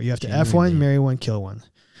 October. You have to F1, marry 1, kill 1.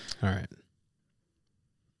 All right.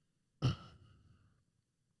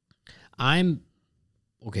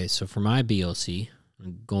 Okay, so for my BLC,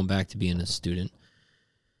 going back to being a student,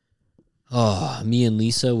 me and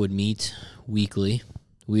Lisa would meet weekly.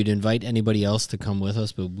 We'd invite anybody else to come with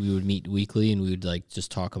us, but we would meet weekly and we would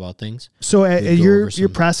just talk about things. So you're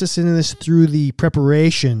processing this through the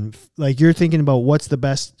preparation. Like you're thinking about when's the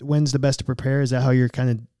best to prepare. Is that how you're kind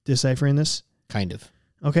of deciphering this? Kind of.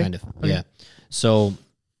 Okay. Kind of. Okay. Yeah. So,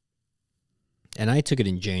 and I took it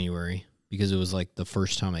in January because it was like the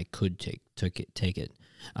first time I could take it.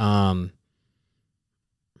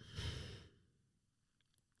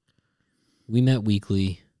 We met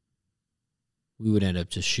weekly. We would end up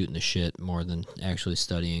just shooting the shit more than actually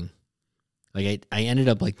studying. Like I ended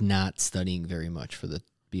up not studying very much for the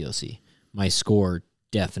BOC. My score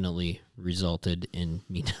definitely resulted in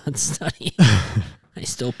me not studying. I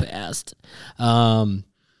still passed. That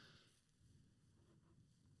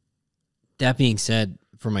being said,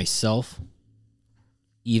 for myself,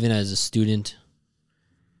 even as a student,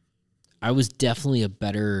 I was definitely a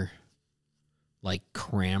better like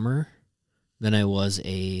crammer than I was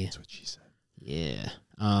a. That's what she said. Yeah.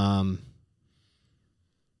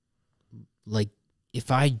 Like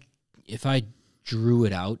if I drew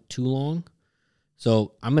it out too long,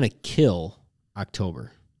 so I'm gonna kill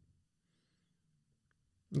October.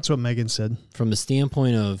 That's what Megan said. From the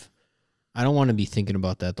standpoint of, I don't want to be thinking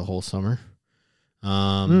about that the whole summer.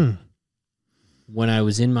 When I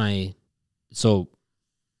was in my internship,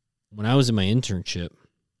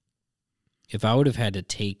 if I would have had to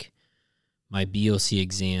take my BOC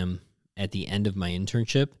exam at the end of my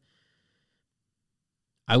internship,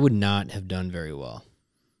 I would not have done very well.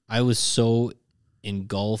 I was so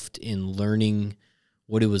engulfed in learning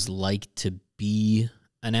what it was like to be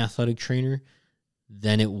an athletic trainer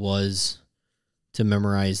than it was to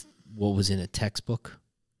memorize what was in a textbook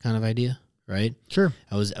kind of idea, right? Sure.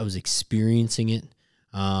 I was experiencing it.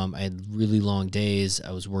 I had really long days.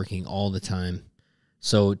 I was working all the time.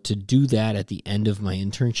 So to do that at the end of my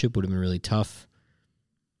internship would have been really tough.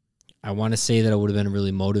 I want to say that I would have been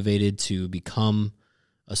really motivated to become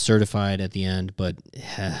a certified at the end, but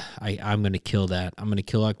I'm going to kill that. I'm going to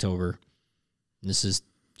kill October. This is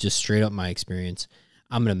just straight up my experience.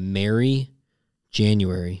 I'm going to marry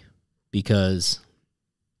January because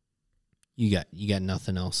you got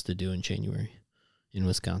nothing else to do in January in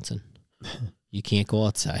Wisconsin. You can't go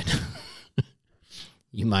outside.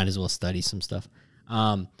 You might as well study some stuff.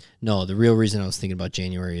 No, the real reason I was thinking about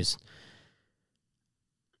January is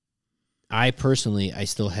I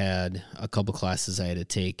still had a couple classes I had to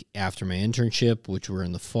take after my internship, which were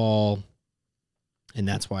in the fall, and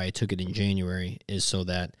that's why I took it in January, is so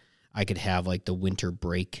that I could have like the winter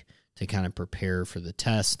break to kind of prepare for the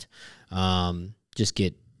test, just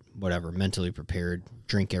get whatever, mentally prepared,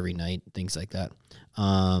 drink every night, things like that.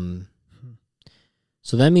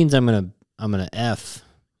 So that means I'm gonna F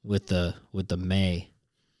with the May.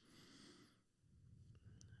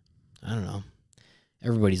 I don't know.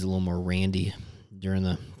 Everybody's a little more randy during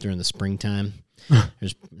the springtime.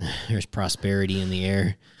 There's prosperity in the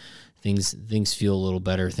air. Things feel a little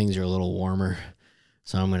better. Things are a little warmer.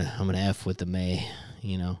 So I'm gonna F with the May.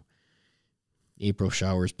 You know, April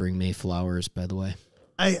showers bring May flowers. By the way,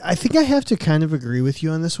 I think I have to kind of agree with you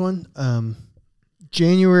on this one.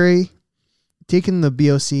 January, taking the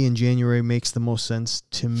BOC in January makes the most sense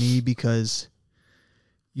to me because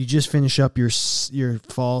you just finish up your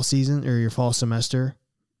fall season or your fall semester,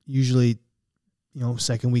 usually,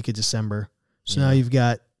 second week of December. So now you've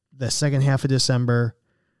got the second half of December.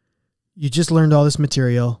 You just learned all this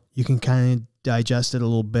material. You can kind of digest it a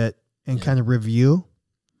little bit and kind of review.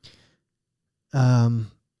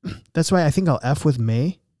 That's why I think I'll F with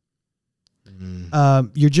May.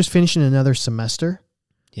 You're just finishing another semester.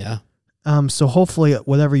 Yeah. So hopefully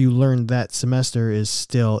whatever you learned that semester is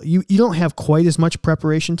still, you don't have quite as much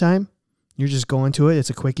preparation time. You're just going to it.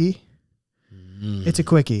 It's a quickie. It's a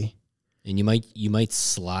quickie. And you might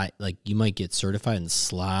slide, like you might get certified and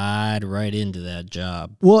slide right into that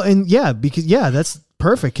job. Well, and that's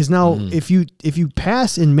perfect. Cause now if you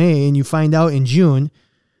pass in May and you find out in June,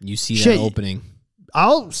 you see that opening,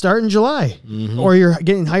 I'll start in July or you're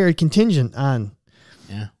getting hired contingent on.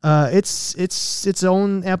 Yeah. It's its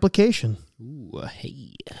own application. Ooh,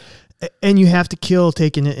 hey. And you have to kill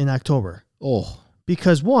taking it in October. Oh.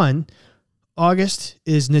 Because August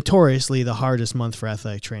is notoriously the hardest month for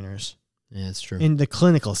athletic trainers. Yeah, that's true. In the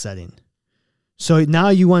clinical setting. So now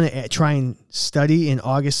you want to try and study in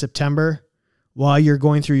August, September while you're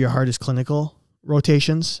going through your hardest clinical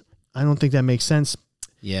rotations. I don't think that makes sense.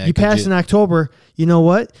 Yeah. You pass in October, you know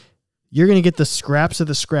what? You're going to get the scraps of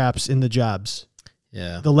the scraps in the jobs.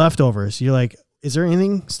 Yeah. The leftovers. You're like, is there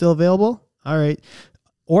anything still available? All right.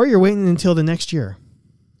 Or you're waiting until the next year.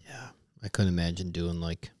 Yeah. I couldn't imagine doing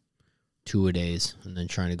like 2-a-days and then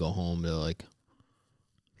trying to go home to like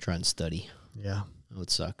try and study. Yeah. That would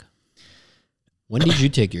suck. When did you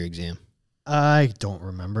take your exam? I don't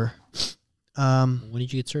remember. When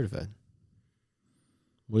did you get certified?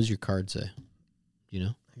 What does your card say? Do you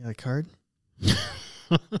know? I got a card.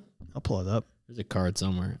 I'll pull it up. There's a card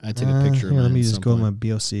somewhere. I took a picture of here, it. let me just go to my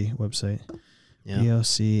BOC website. Yeah.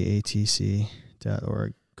 BOCATC.org.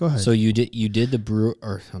 Go ahead. So you did the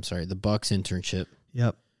the Bucks internship.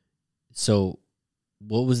 Yep. So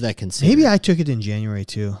what was that considered? Maybe I took it in January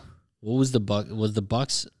too. What was was the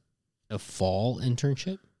Bucks a fall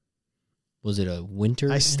internship? Was it a winter?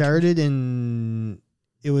 I started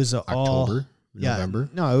it was October, November.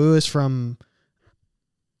 No, it was from,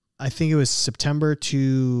 I think it was September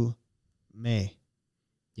to May.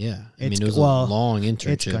 Yeah. I mean, it was a long internship.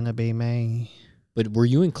 It's going to be May. But were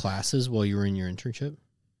you in classes while you were in your internship?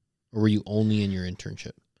 Or were you only in your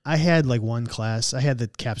internship? I had like one class. I had the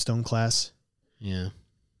capstone class. Yeah.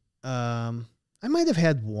 I might have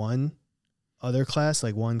had one other class,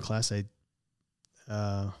 like one class like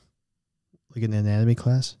an anatomy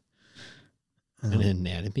class. An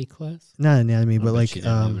anatomy class? Not anatomy, but like an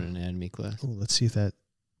anatomy class. Oh, let's see if that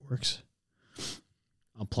works.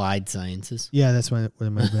 Applied sciences. Yeah, that's what it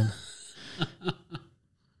might have been.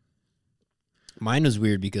 Mine was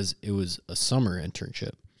weird because it was a summer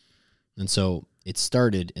internship. And so it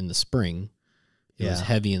started in the spring. It was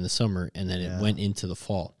heavy in the summer, and then it went into the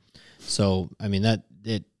fall. So, I mean,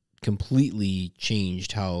 it completely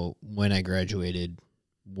changed when I graduated,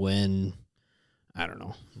 I don't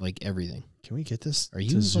know, like everything. Can we get this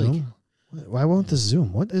to Zoom? Why won't this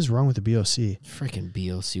Zoom? What is wrong with the BOC? Freaking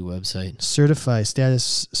BOC website.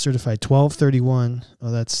 Status certified 12/31.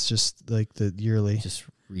 Oh, that's just like the yearly. Just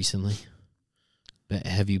recently. But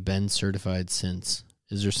have you been certified since?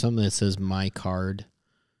 Is there something that says my card?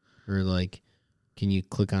 Or like, can you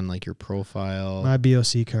click on like your profile? My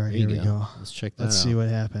BOC card. Here we go. Let's check that out. Let's see what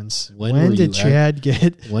happens. When did Chad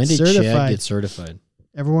get certified?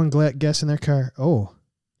 Everyone guess in their car. Oh.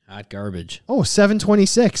 Hot garbage. Oh,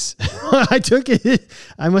 7/26. I took it.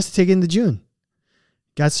 I must have taken it in June.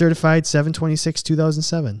 Got certified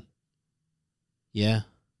 7/26/2007. Yeah.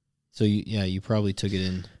 So you probably took it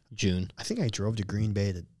in June. I think I drove to Green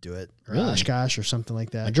Bay to do it. Or really? Oshkosh or something like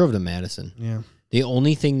that. I drove to Madison. Yeah. The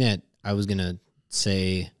only thing that I was going to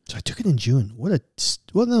say. So I took it in June. Well,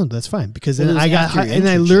 no, that's fine. Because then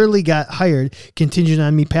I literally got hired contingent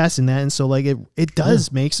on me passing that. And so like it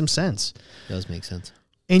does make some sense. It does make sense.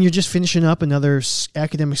 And you're just finishing up another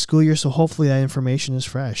academic school year, so hopefully that information is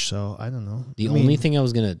fresh. So I don't know. The only thing I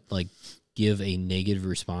was gonna like give a negative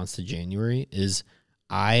response to January is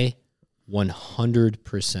I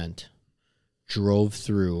 100% drove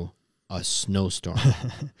through a snowstorm.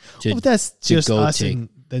 That's just us in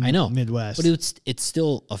the Midwest. But it's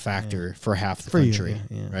still a factor for half the country,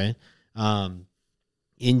 right?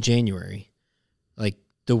 In January, like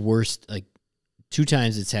the worst, like 2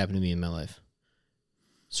 times it's happened to me in my life.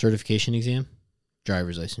 Certification exam,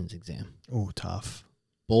 driver's license exam. Oh, tough.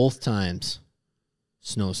 Both times,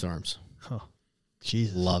 snowstorms. Oh,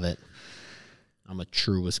 Jesus. Love it. I'm a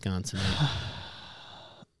true Wisconsinite.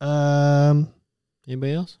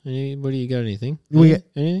 Anybody else? Anybody you got anything?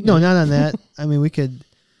 Anything? No, not on that. I mean, we could.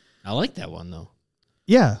 I like that one, though.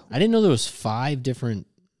 Yeah. I didn't know there was 5 different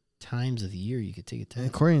times of the year you could take a test.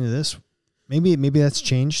 According to this, maybe that's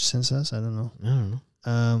changed since us. I don't know. I don't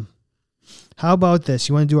know. How about this?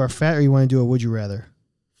 You want to do our fat or you want to do a would you rather?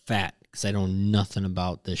 Fat, because I know nothing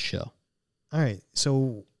about this show. All right.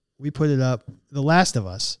 So we put it up, The Last of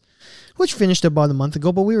Us, which finished about a month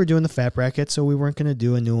ago, but we were doing the fat bracket, so we weren't going to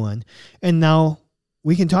do a new one. And now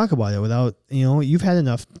we can talk about it without, you've had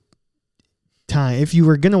enough time. If you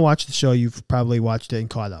were going to watch the show, you've probably watched it and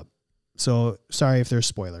caught up. So sorry if there's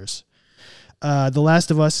spoilers. The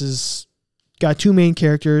Last of Us has got 2 main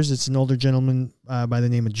characters. It's an older gentleman by the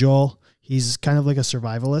name of Joel. He's kind of like a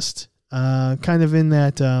survivalist, kind of in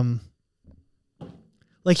that,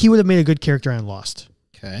 like he would have made a good character on Lost.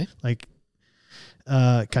 Okay. Like,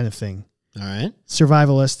 kind of thing. All right.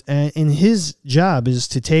 Survivalist. And his job is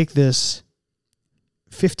to take this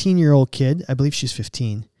 15-year-old kid, I believe she's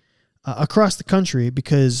 15, across the country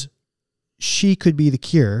because she could be the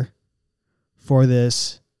cure for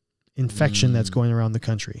this infection that's going around the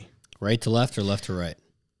country. Right to left or left to right?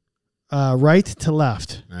 Right to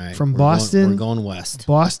left. All right. From Boston. We're going west.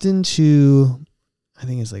 Boston to, I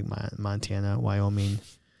think it's like Montana, Wyoming.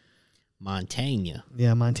 Montana.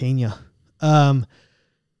 Yeah, Montana.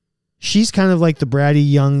 She's kind of like the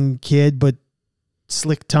bratty young kid, but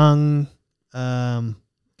slick tongue.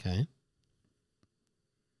 Okay.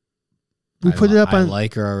 We put it up on. I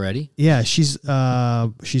like her already. Yeah, she's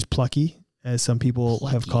plucky, as some people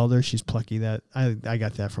have called her. She's plucky. That I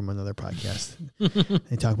got that from another podcast.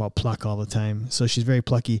 They talk about pluck all the time. So she's very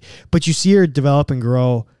plucky. But you see her develop and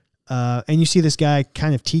grow, and you see this guy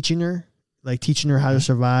kind of teaching her how to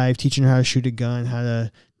survive, teaching her how to shoot a gun, how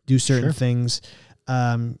to do certain things.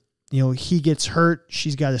 He gets hurt.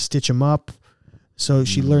 She's got to stitch him up. So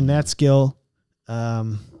she learned that skill.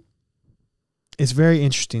 It's very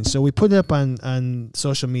interesting. So we put it up on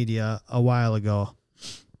social media a while ago.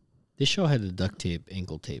 This show had a duct tape,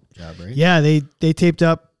 ankle tape job, right? Yeah, they taped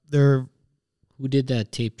up their. Who did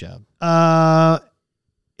that tape job?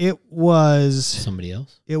 It was somebody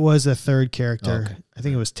else. It was a third character. Okay. I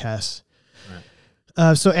think it was Tess.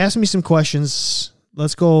 Right. So ask me some questions.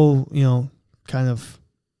 Let's go. Kind of.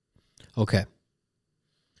 Okay.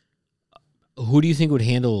 Who do you think would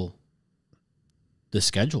handle the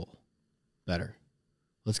schedule better?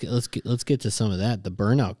 Let's get to some of that. The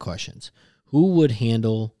burnout questions. Who would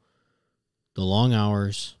handle the long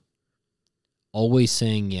hours, always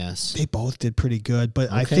saying yes. They both did pretty good,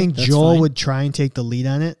 but I Okay, think that's Joel fine. would try and take the lead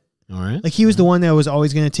on it. All right. Like he was the one that was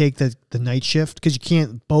always going to take the night shift because you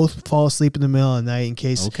can't both fall asleep in the middle of the night in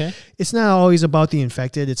case. Okay. It's not always about the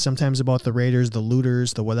infected. It's sometimes about the raiders, the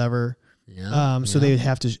looters, the whatever. Yeah. So they would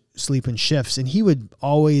have to sleep in shifts, and he would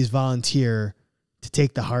always volunteer to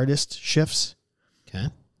take the hardest shifts. Okay.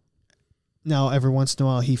 Now, every once in a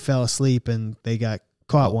while, he fell asleep, and they got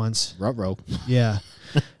caught once. Ruh-roh. Yeah.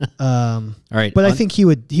 All right. But I think he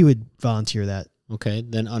would volunteer that. Okay.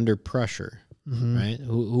 Then under pressure, Mm-hmm. right?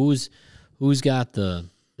 Who's got the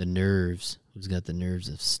nerves? Who's got the nerves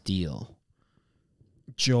of steel?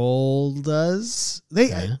 Joel does.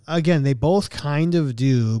 They both kind of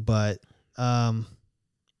do, but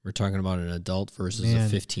We're talking about an adult versus Man. a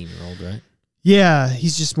 15-year-old, right? yeah,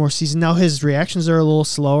 he's just more seasoned. Now his reactions are a little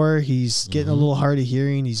slower. He's getting a little hard of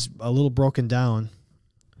hearing. He's a little broken down.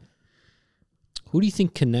 Who do you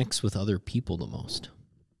think connects with other people the most?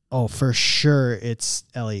 Oh, for sure, it's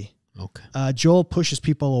Ellie. Okay. Joel pushes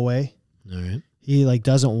people away. All right. He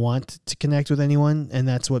doesn't want to connect with anyone, and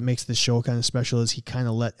that's what makes the show kind of special. Is he kind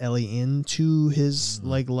of let Ellie into his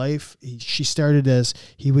life? She started as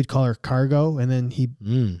he would call her Cargo, and then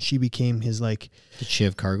she became his Did she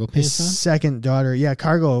have cargo his pants on? second daughter. Yeah,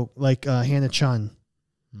 Cargo, like Hannah Chun.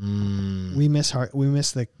 We miss her. We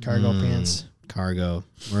miss the cargo pants. Cargo.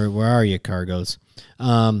 Where are you, Cargos?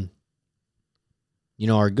 Our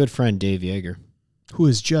good friend Dave Yeager. Who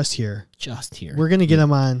is just here? Just here. We're gonna get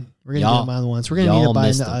him on. We're gonna get him on once. We're gonna need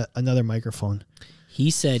to buy another microphone.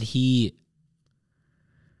 He said he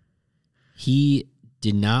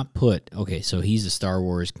did not put. Okay, so he's a Star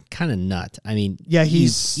Wars kind of nut. I mean, Yeah,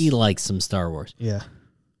 he likes some Star Wars. Yeah.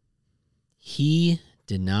 He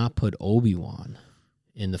did not put Obi-Wan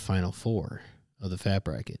in the final four of the Fat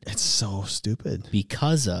Bracket It's so stupid.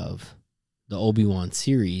 because of the Obi-Wan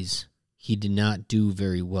series. He did not do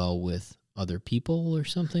very well with other people or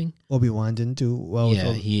something. Obi-Wan didn't do well. Yeah,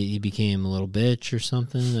 with he became a little bitch or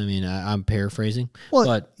something. I mean, I'm paraphrasing. Well,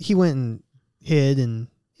 but he went and hid, and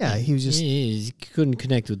he was just he couldn't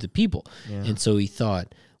connect with the people. Yeah. And so he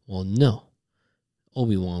thought, well, no,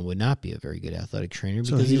 Obi-Wan would not be a very good athletic trainer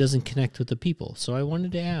So because he doesn't connect with the people. So I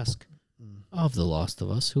wanted to ask, of the Lost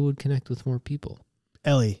of Us, who would connect with more people?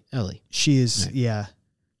 Ellie. She is, Right. yeah.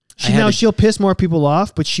 I She'll piss more people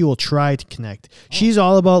off, but she will try to connect. She's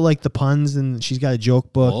all about the puns, and she's got a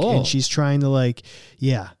joke book, and she's trying to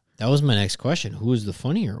That was my next question. Who was the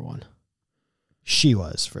funnier one? She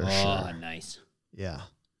was for sure. Oh, nice. Yeah.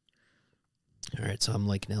 All right, so I'm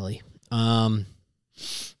like Nelly. All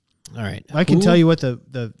right. I can tell you what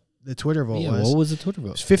the Twitter vote was. What was the Twitter It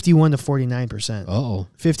was vote? 51 to 49%. Uh-oh.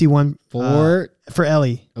 51 For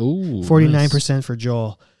Ellie. Ooh, 49% for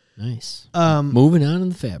Joel. Nice. Um, Moving on in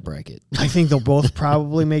the Fat Bracket. I think they'll both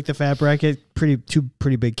probably make the Fat Bracket. Two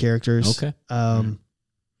pretty big characters. Okay.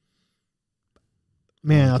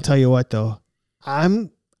 Man, I'll tell you what though.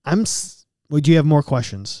 Would you have more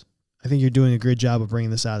questions? I think you're doing a good job of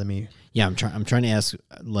bringing this out of me. Yeah, I'm trying to ask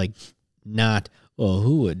not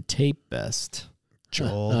who would tape best?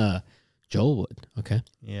 Joel. Joel would. Okay.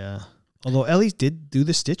 Yeah. Although Ellie did do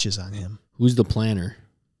the stitches on him. Who's the planner?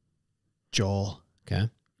 Joel. Okay.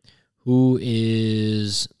 Who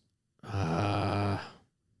is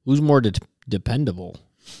who's more dependable?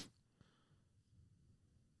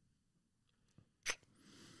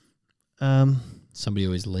 Somebody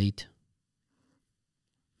always late.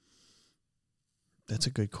 That's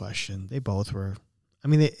a good question. They both were. I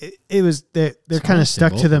mean, they're kind hard. of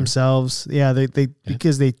stuck They to both themselves. Yeah, they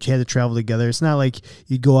because they had to travel together. It's not like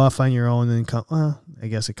you go off on your own and then come. Well, I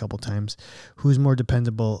guess a couple times. Who's more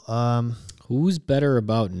dependable? Who's better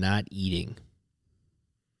about not eating?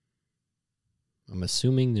 I'm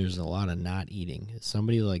assuming there's a lot of not eating. Is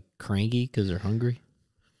somebody cranky because they're hungry?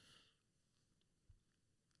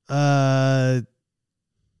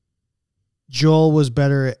 Joel was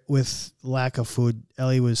better with lack of food.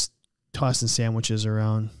 Ellie was tossing sandwiches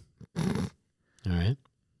around. All right.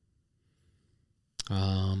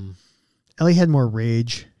 Ellie had more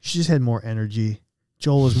rage. She just had more energy.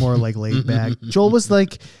 Joel was more laid back. Joel was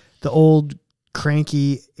like the old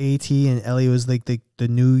cranky AT, and Ellie was like the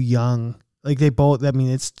new young. They both. I mean,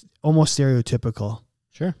 it's almost stereotypical.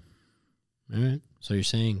 Sure. All right. So you're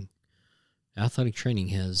saying athletic training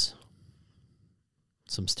has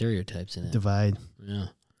some stereotypes in it. Divide. Yeah.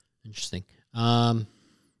 Interesting. Who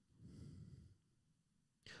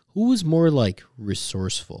was more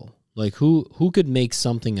resourceful? Who could make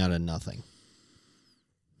something out of nothing?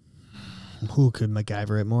 Who could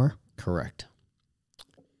MacGyver it more? Correct.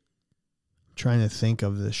 I'm trying to think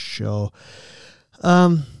of this show.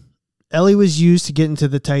 Ellie was used to get into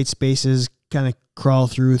the tight spaces, kind of crawl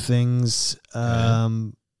through things.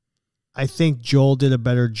 I think Joel did a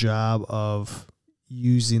better job of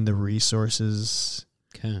using the resources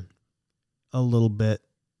a little bit.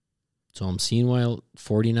 So I'm seeing why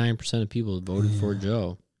 49% of people voted for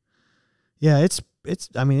Joe. Yeah, it's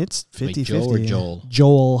 50-50. Joe or Joel?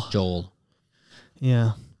 Joel.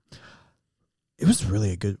 Yeah. It was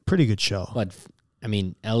really pretty good show. But, I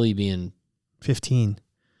mean, Ellie being 15,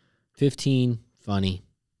 funny.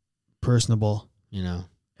 Personable. Energy.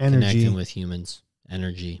 Connecting with humans.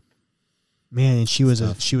 Energy. Man, and she was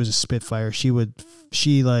a spitfire. She would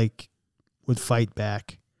fight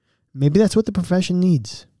back. Maybe that's what the profession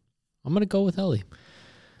needs. I'm gonna go with Ellie.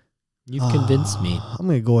 You've convinced me. I'm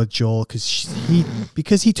gonna go with Joel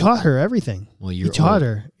because he taught her everything. Well, he taught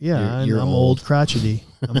her. Yeah, you're I'm old crotchety.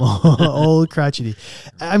 I'm old crotchety.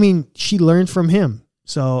 I mean, she learned from him.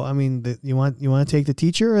 So I mean, you want to take the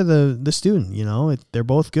teacher or the student? They're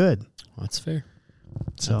both good. That's fair.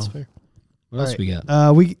 So that's fair. What else we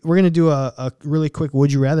got? We're gonna do a really quick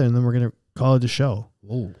would you rather, and then we're gonna call it a show.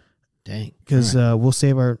 Whoa, dang! Because we'll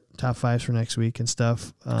save our top 5s for next week and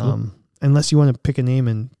stuff. Cool. Unless you want to pick a name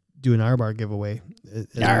and do an R-Bar giveaway.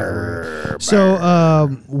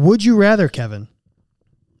 So, would you rather, Kevin?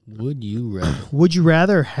 Would you rather? Would you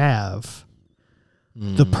rather have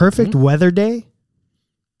the perfect weather day,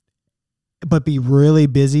 but be really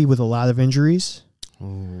busy with a lot of injuries,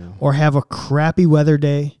 or have a crappy weather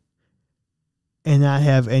day and not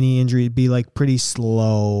have any injury, be like pretty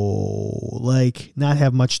slow, like not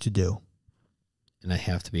have much to do? And I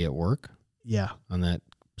have to be at work? Yeah. On that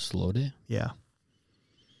slow day? Yeah.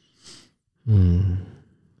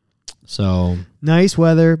 So nice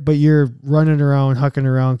weather, but you're running around, hucking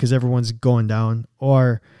around because everyone's going down.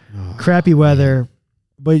 Or crappy weather,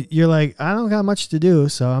 but you're like, I don't got much to do,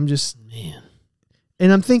 so I'm just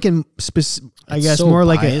And I'm thinking, I guess so more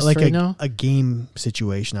like a game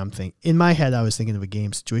situation. I'm thinking in my head, I was thinking of a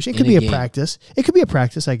game situation. It could be a practice. It could be a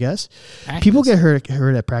practice, I guess. People get hurt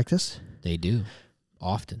at practice. They do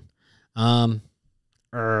often.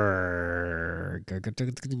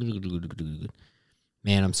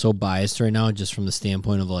 Man, I'm so biased right now just from the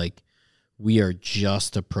standpoint of like we are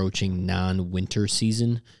just approaching non-winter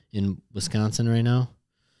season in Wisconsin right now.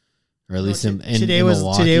 Or at least in Milwaukee.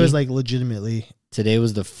 Today was like legitimately. Today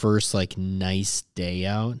was the first like nice day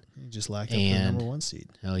out. You just locked up the number 1 seed.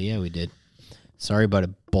 Hell yeah, we did. Sorry about it,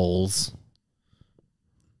 Bulls.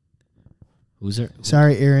 Who's there?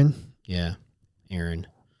 Sorry, Aaron. Yeah, Aaron.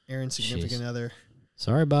 Aaron's significant other.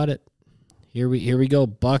 Sorry about it. Here we go.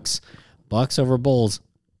 Bucks over Bulls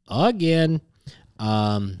again.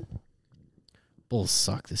 Bulls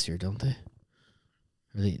suck this year, don't they?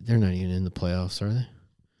 They're not even in the playoffs, are they?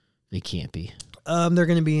 They can't be. They're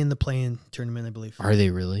going to be in the play-in tournament, I believe. Are they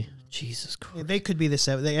really? Jesus Christ! Yeah, they could be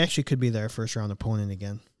They actually could be their first round opponent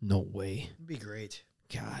again. No way. It'd be great.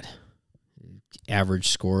 God. Average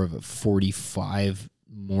score of 45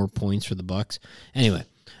 more points for the Bucks. Anyway,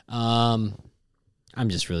 I'm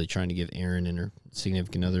just really trying to give Aaron and her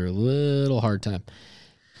significant other a little hard time.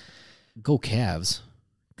 Go Cavs.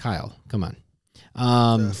 Kyle, come on.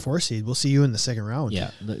 4 seed. We'll see you in the second round.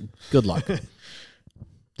 Yeah. Good luck.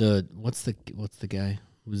 What's the guy?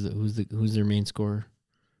 Who's their main scorer?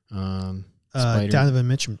 Donovan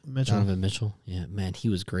Mitchell. Donovan Mitchell. Yeah, man, he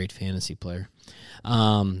was a great fantasy player.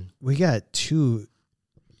 We got 2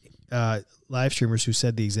 live streamers who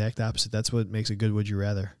said the exact opposite. That's what makes a good would you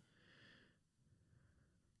rather.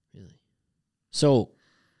 Really? So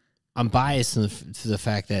I'm biased to the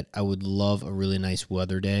fact that I would love a really nice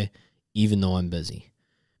weather day, even though I'm busy.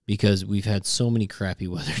 Because we've had so many crappy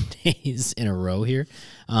weather days in a row here.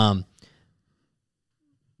 All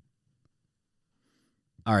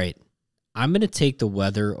right. I'm going to take the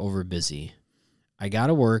weather over busy. I got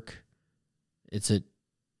to work.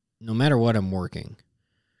 No matter what, I'm working.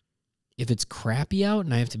 If it's crappy out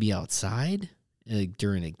and I have to be outside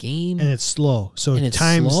during a game. And it's slow. So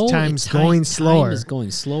time's going slower. Time is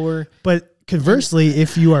going slower. But conversely,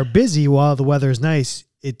 if you are busy while the weather is nice,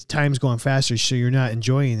 time's going faster, so you're not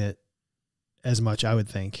enjoying it as much, I would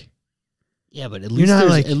think. Yeah, but at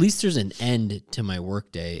least there's an end to my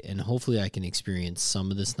workday, and hopefully I can experience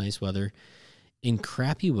some of this nice weather. In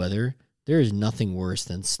crappy weather, there is nothing worse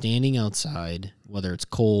than standing outside, whether it's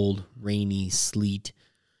cold, rainy, sleet,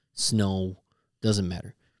 snow, doesn't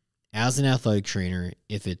matter. As an athletic trainer,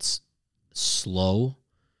 if it's slow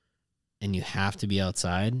and you have to be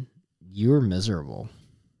outside, you're miserable.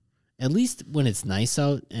 At least when it's nice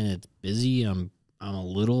out and it's busy, I'm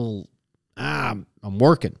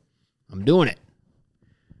working. I'm doing it.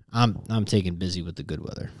 I'm taking busy with the good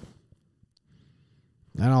weather.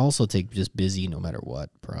 I'd also take just busy no matter what,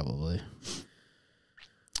 probably.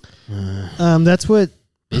 That's what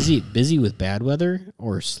busy with bad weather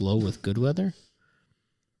or slow with good weather?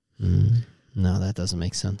 No, that doesn't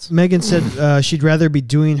make sense. Megan said she'd rather be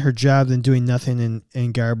doing her job than doing nothing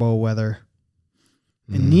in Garbo weather.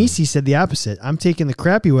 And Nisi said the opposite. I'm taking the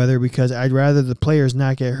crappy weather because I'd rather the players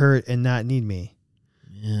not get hurt and not need me.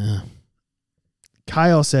 Yeah.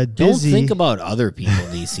 Kyle said busy. Don't think about other people,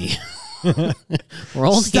 Nisi. We're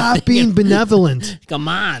only Stop being benevolent. Come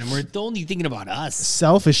on, we're only thinking about us.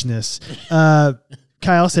 Selfishness.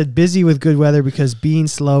 Kyle said busy with good weather because being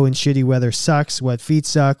slow in shitty weather sucks. Wet feet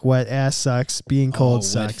suck. Wet ass sucks. Being cold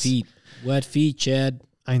sucks. Wet feet, Chad.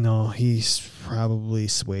 I know. He's probably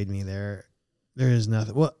swayed me there. There is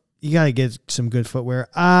nothing. Well, you got to get some good footwear.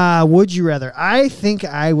 Would you rather? I think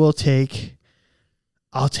I'll take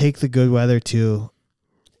the good weather too.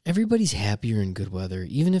 Everybody's happier in good weather,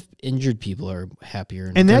 even if injured people are happier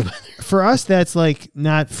in good weather. For us, that's like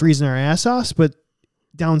not freezing our ass off, but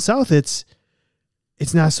down south, it's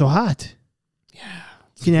not so hot. Yeah.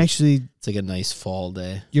 You can actually... It's like a nice fall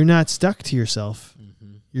day. You're not stuck to yourself.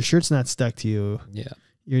 Mm-hmm. Your shirt's not stuck to you. Yeah.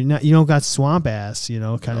 You don't got swamp ass,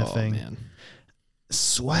 kind of thing. Man.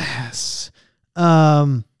 Swass.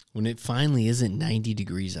 When it finally isn't 90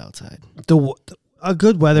 degrees outside. A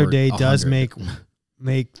good weather day 100. does make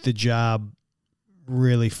the job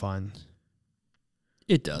really fun.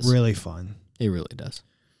 It does. Really fun. It really does.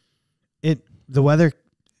 The weather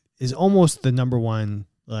is almost the number one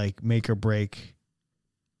like make or break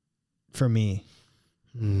for me.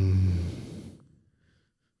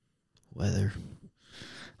 Weather.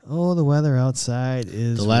 Oh, the weather outside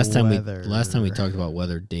is the last weather. time we talked about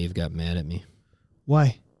weather, Dave got mad at me.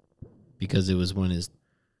 Why? Because it was when his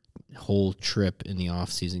whole trip in the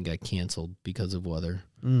off season got canceled because of weather.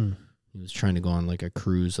 He was trying to go on like a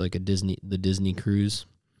cruise, like the Disney cruise,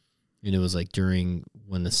 and it was like during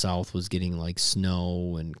when the South was getting like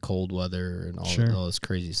snow and cold weather and all this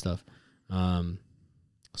crazy stuff.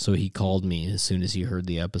 So he called me as soon as he heard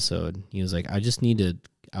the episode. He was like,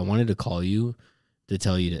 I wanted to call you to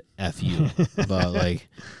tell you to F you about like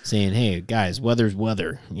saying, hey guys, weather's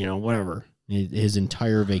weather, whatever. His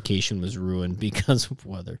entire vacation was ruined because of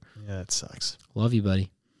weather. Yeah, it sucks. Love you,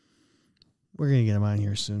 buddy. We're going to get him on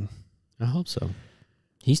here soon. I hope so.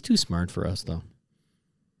 He's too smart for us though.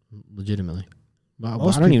 Legitimately. I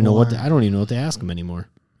don't even know what to ask him anymore.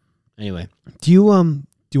 Anyway. Do you want,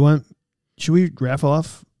 should we raffle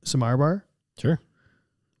off some R-Bar? Sure.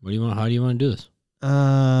 What do you want? How do you want to do this?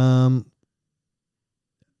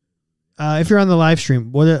 If you're on the live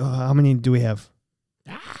stream, how many do we have?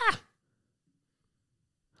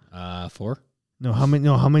 4. No, how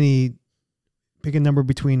many? Pick a number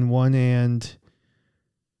between 1 and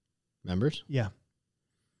members. Yeah.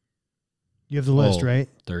 You have the list, right?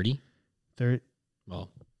 30. 30. Well,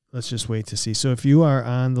 let's just wait to see. So if you are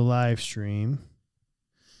on the live stream,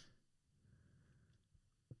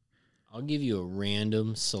 I'll give you a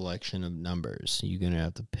random selection of numbers. You're going to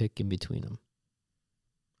have to pick in between them.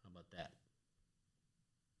 How about that?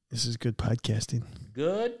 This is good podcasting.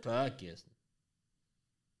 Good podcasting.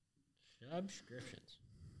 Subscriptions.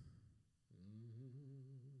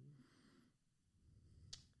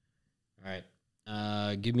 All right.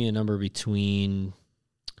 Give me a number between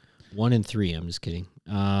 1 and 3. I'm just kidding.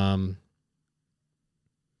 10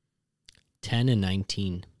 and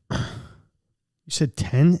 19. You said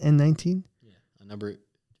 10 and 19? Yeah. A number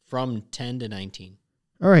from 10 to 19.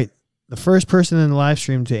 All right. The first person in the live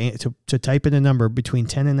stream to type in a number between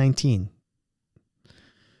 10 and 19.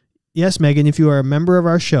 Yes, Megan, if you are a member of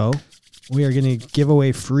our show, we are going to give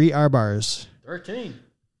away free R-Bars. 13.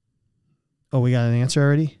 Oh, we got an answer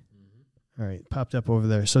already? Mm-hmm. All right. Popped up over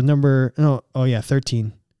there. So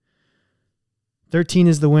 13. 13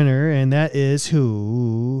 is the winner, and that is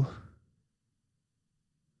who?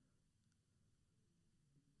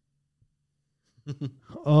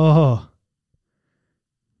 Oh.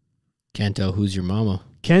 Kento, who's your mama?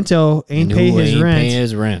 Kento ain't pay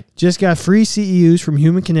his rent. Just got free CEUs from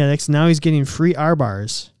Human Kinetics. Now he's getting free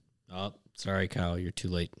R-Bars. Oh, sorry, Kyle. You're too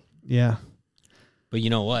late. Yeah. But you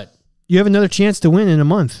know what? You have another chance to win in a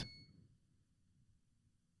month.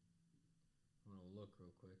 I'm going to look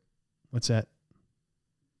real quick. What's that?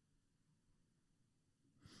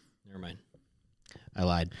 Never mind. I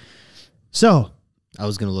lied. So. I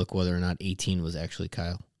was going to look whether or not 18 was actually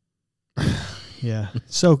Kyle. Yeah.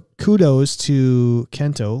 So kudos to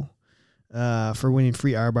Kento for winning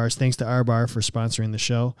free R-Bars. Thanks to R-Bar for sponsoring the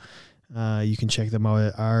show. You can check them out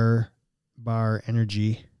at R-Bar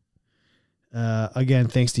Energy. Again,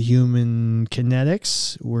 thanks to Human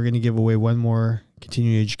Kinetics. We're going to give away one more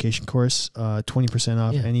continuing education course. 20%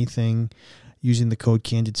 off anything using the code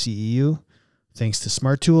CANDIDCEU. Thanks to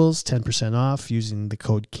Smart Tools, 10% off using the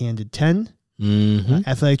code CANDID10.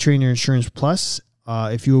 Athletic Trainer Insurance Plus.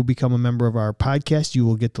 If you will become a member of our podcast, you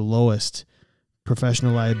will get the lowest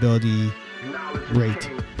professional liability rate.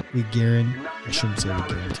 I shouldn't say we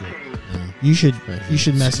guarantee it. You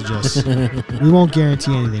should message us. We won't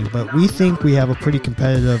guarantee anything, but we think we have a pretty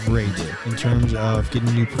competitive rate in terms of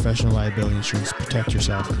getting new professional liability insurance to protect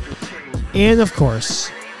yourself. And of course,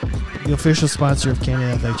 the official sponsor of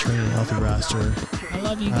Canada Athletic Training and Healthy Roster. I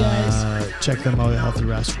love you guys. Check them out at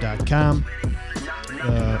healthyroster.com.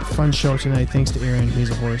 Fun show tonight. Thanks to Aaron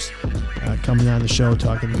Haselhorst coming on the show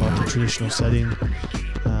talking about the traditional setting.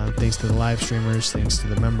 Thanks to the live streamers. Thanks to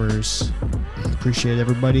the members. Appreciate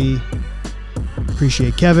everybody.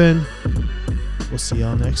 Appreciate Kevin. We'll see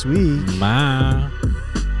y'all next week. Bye.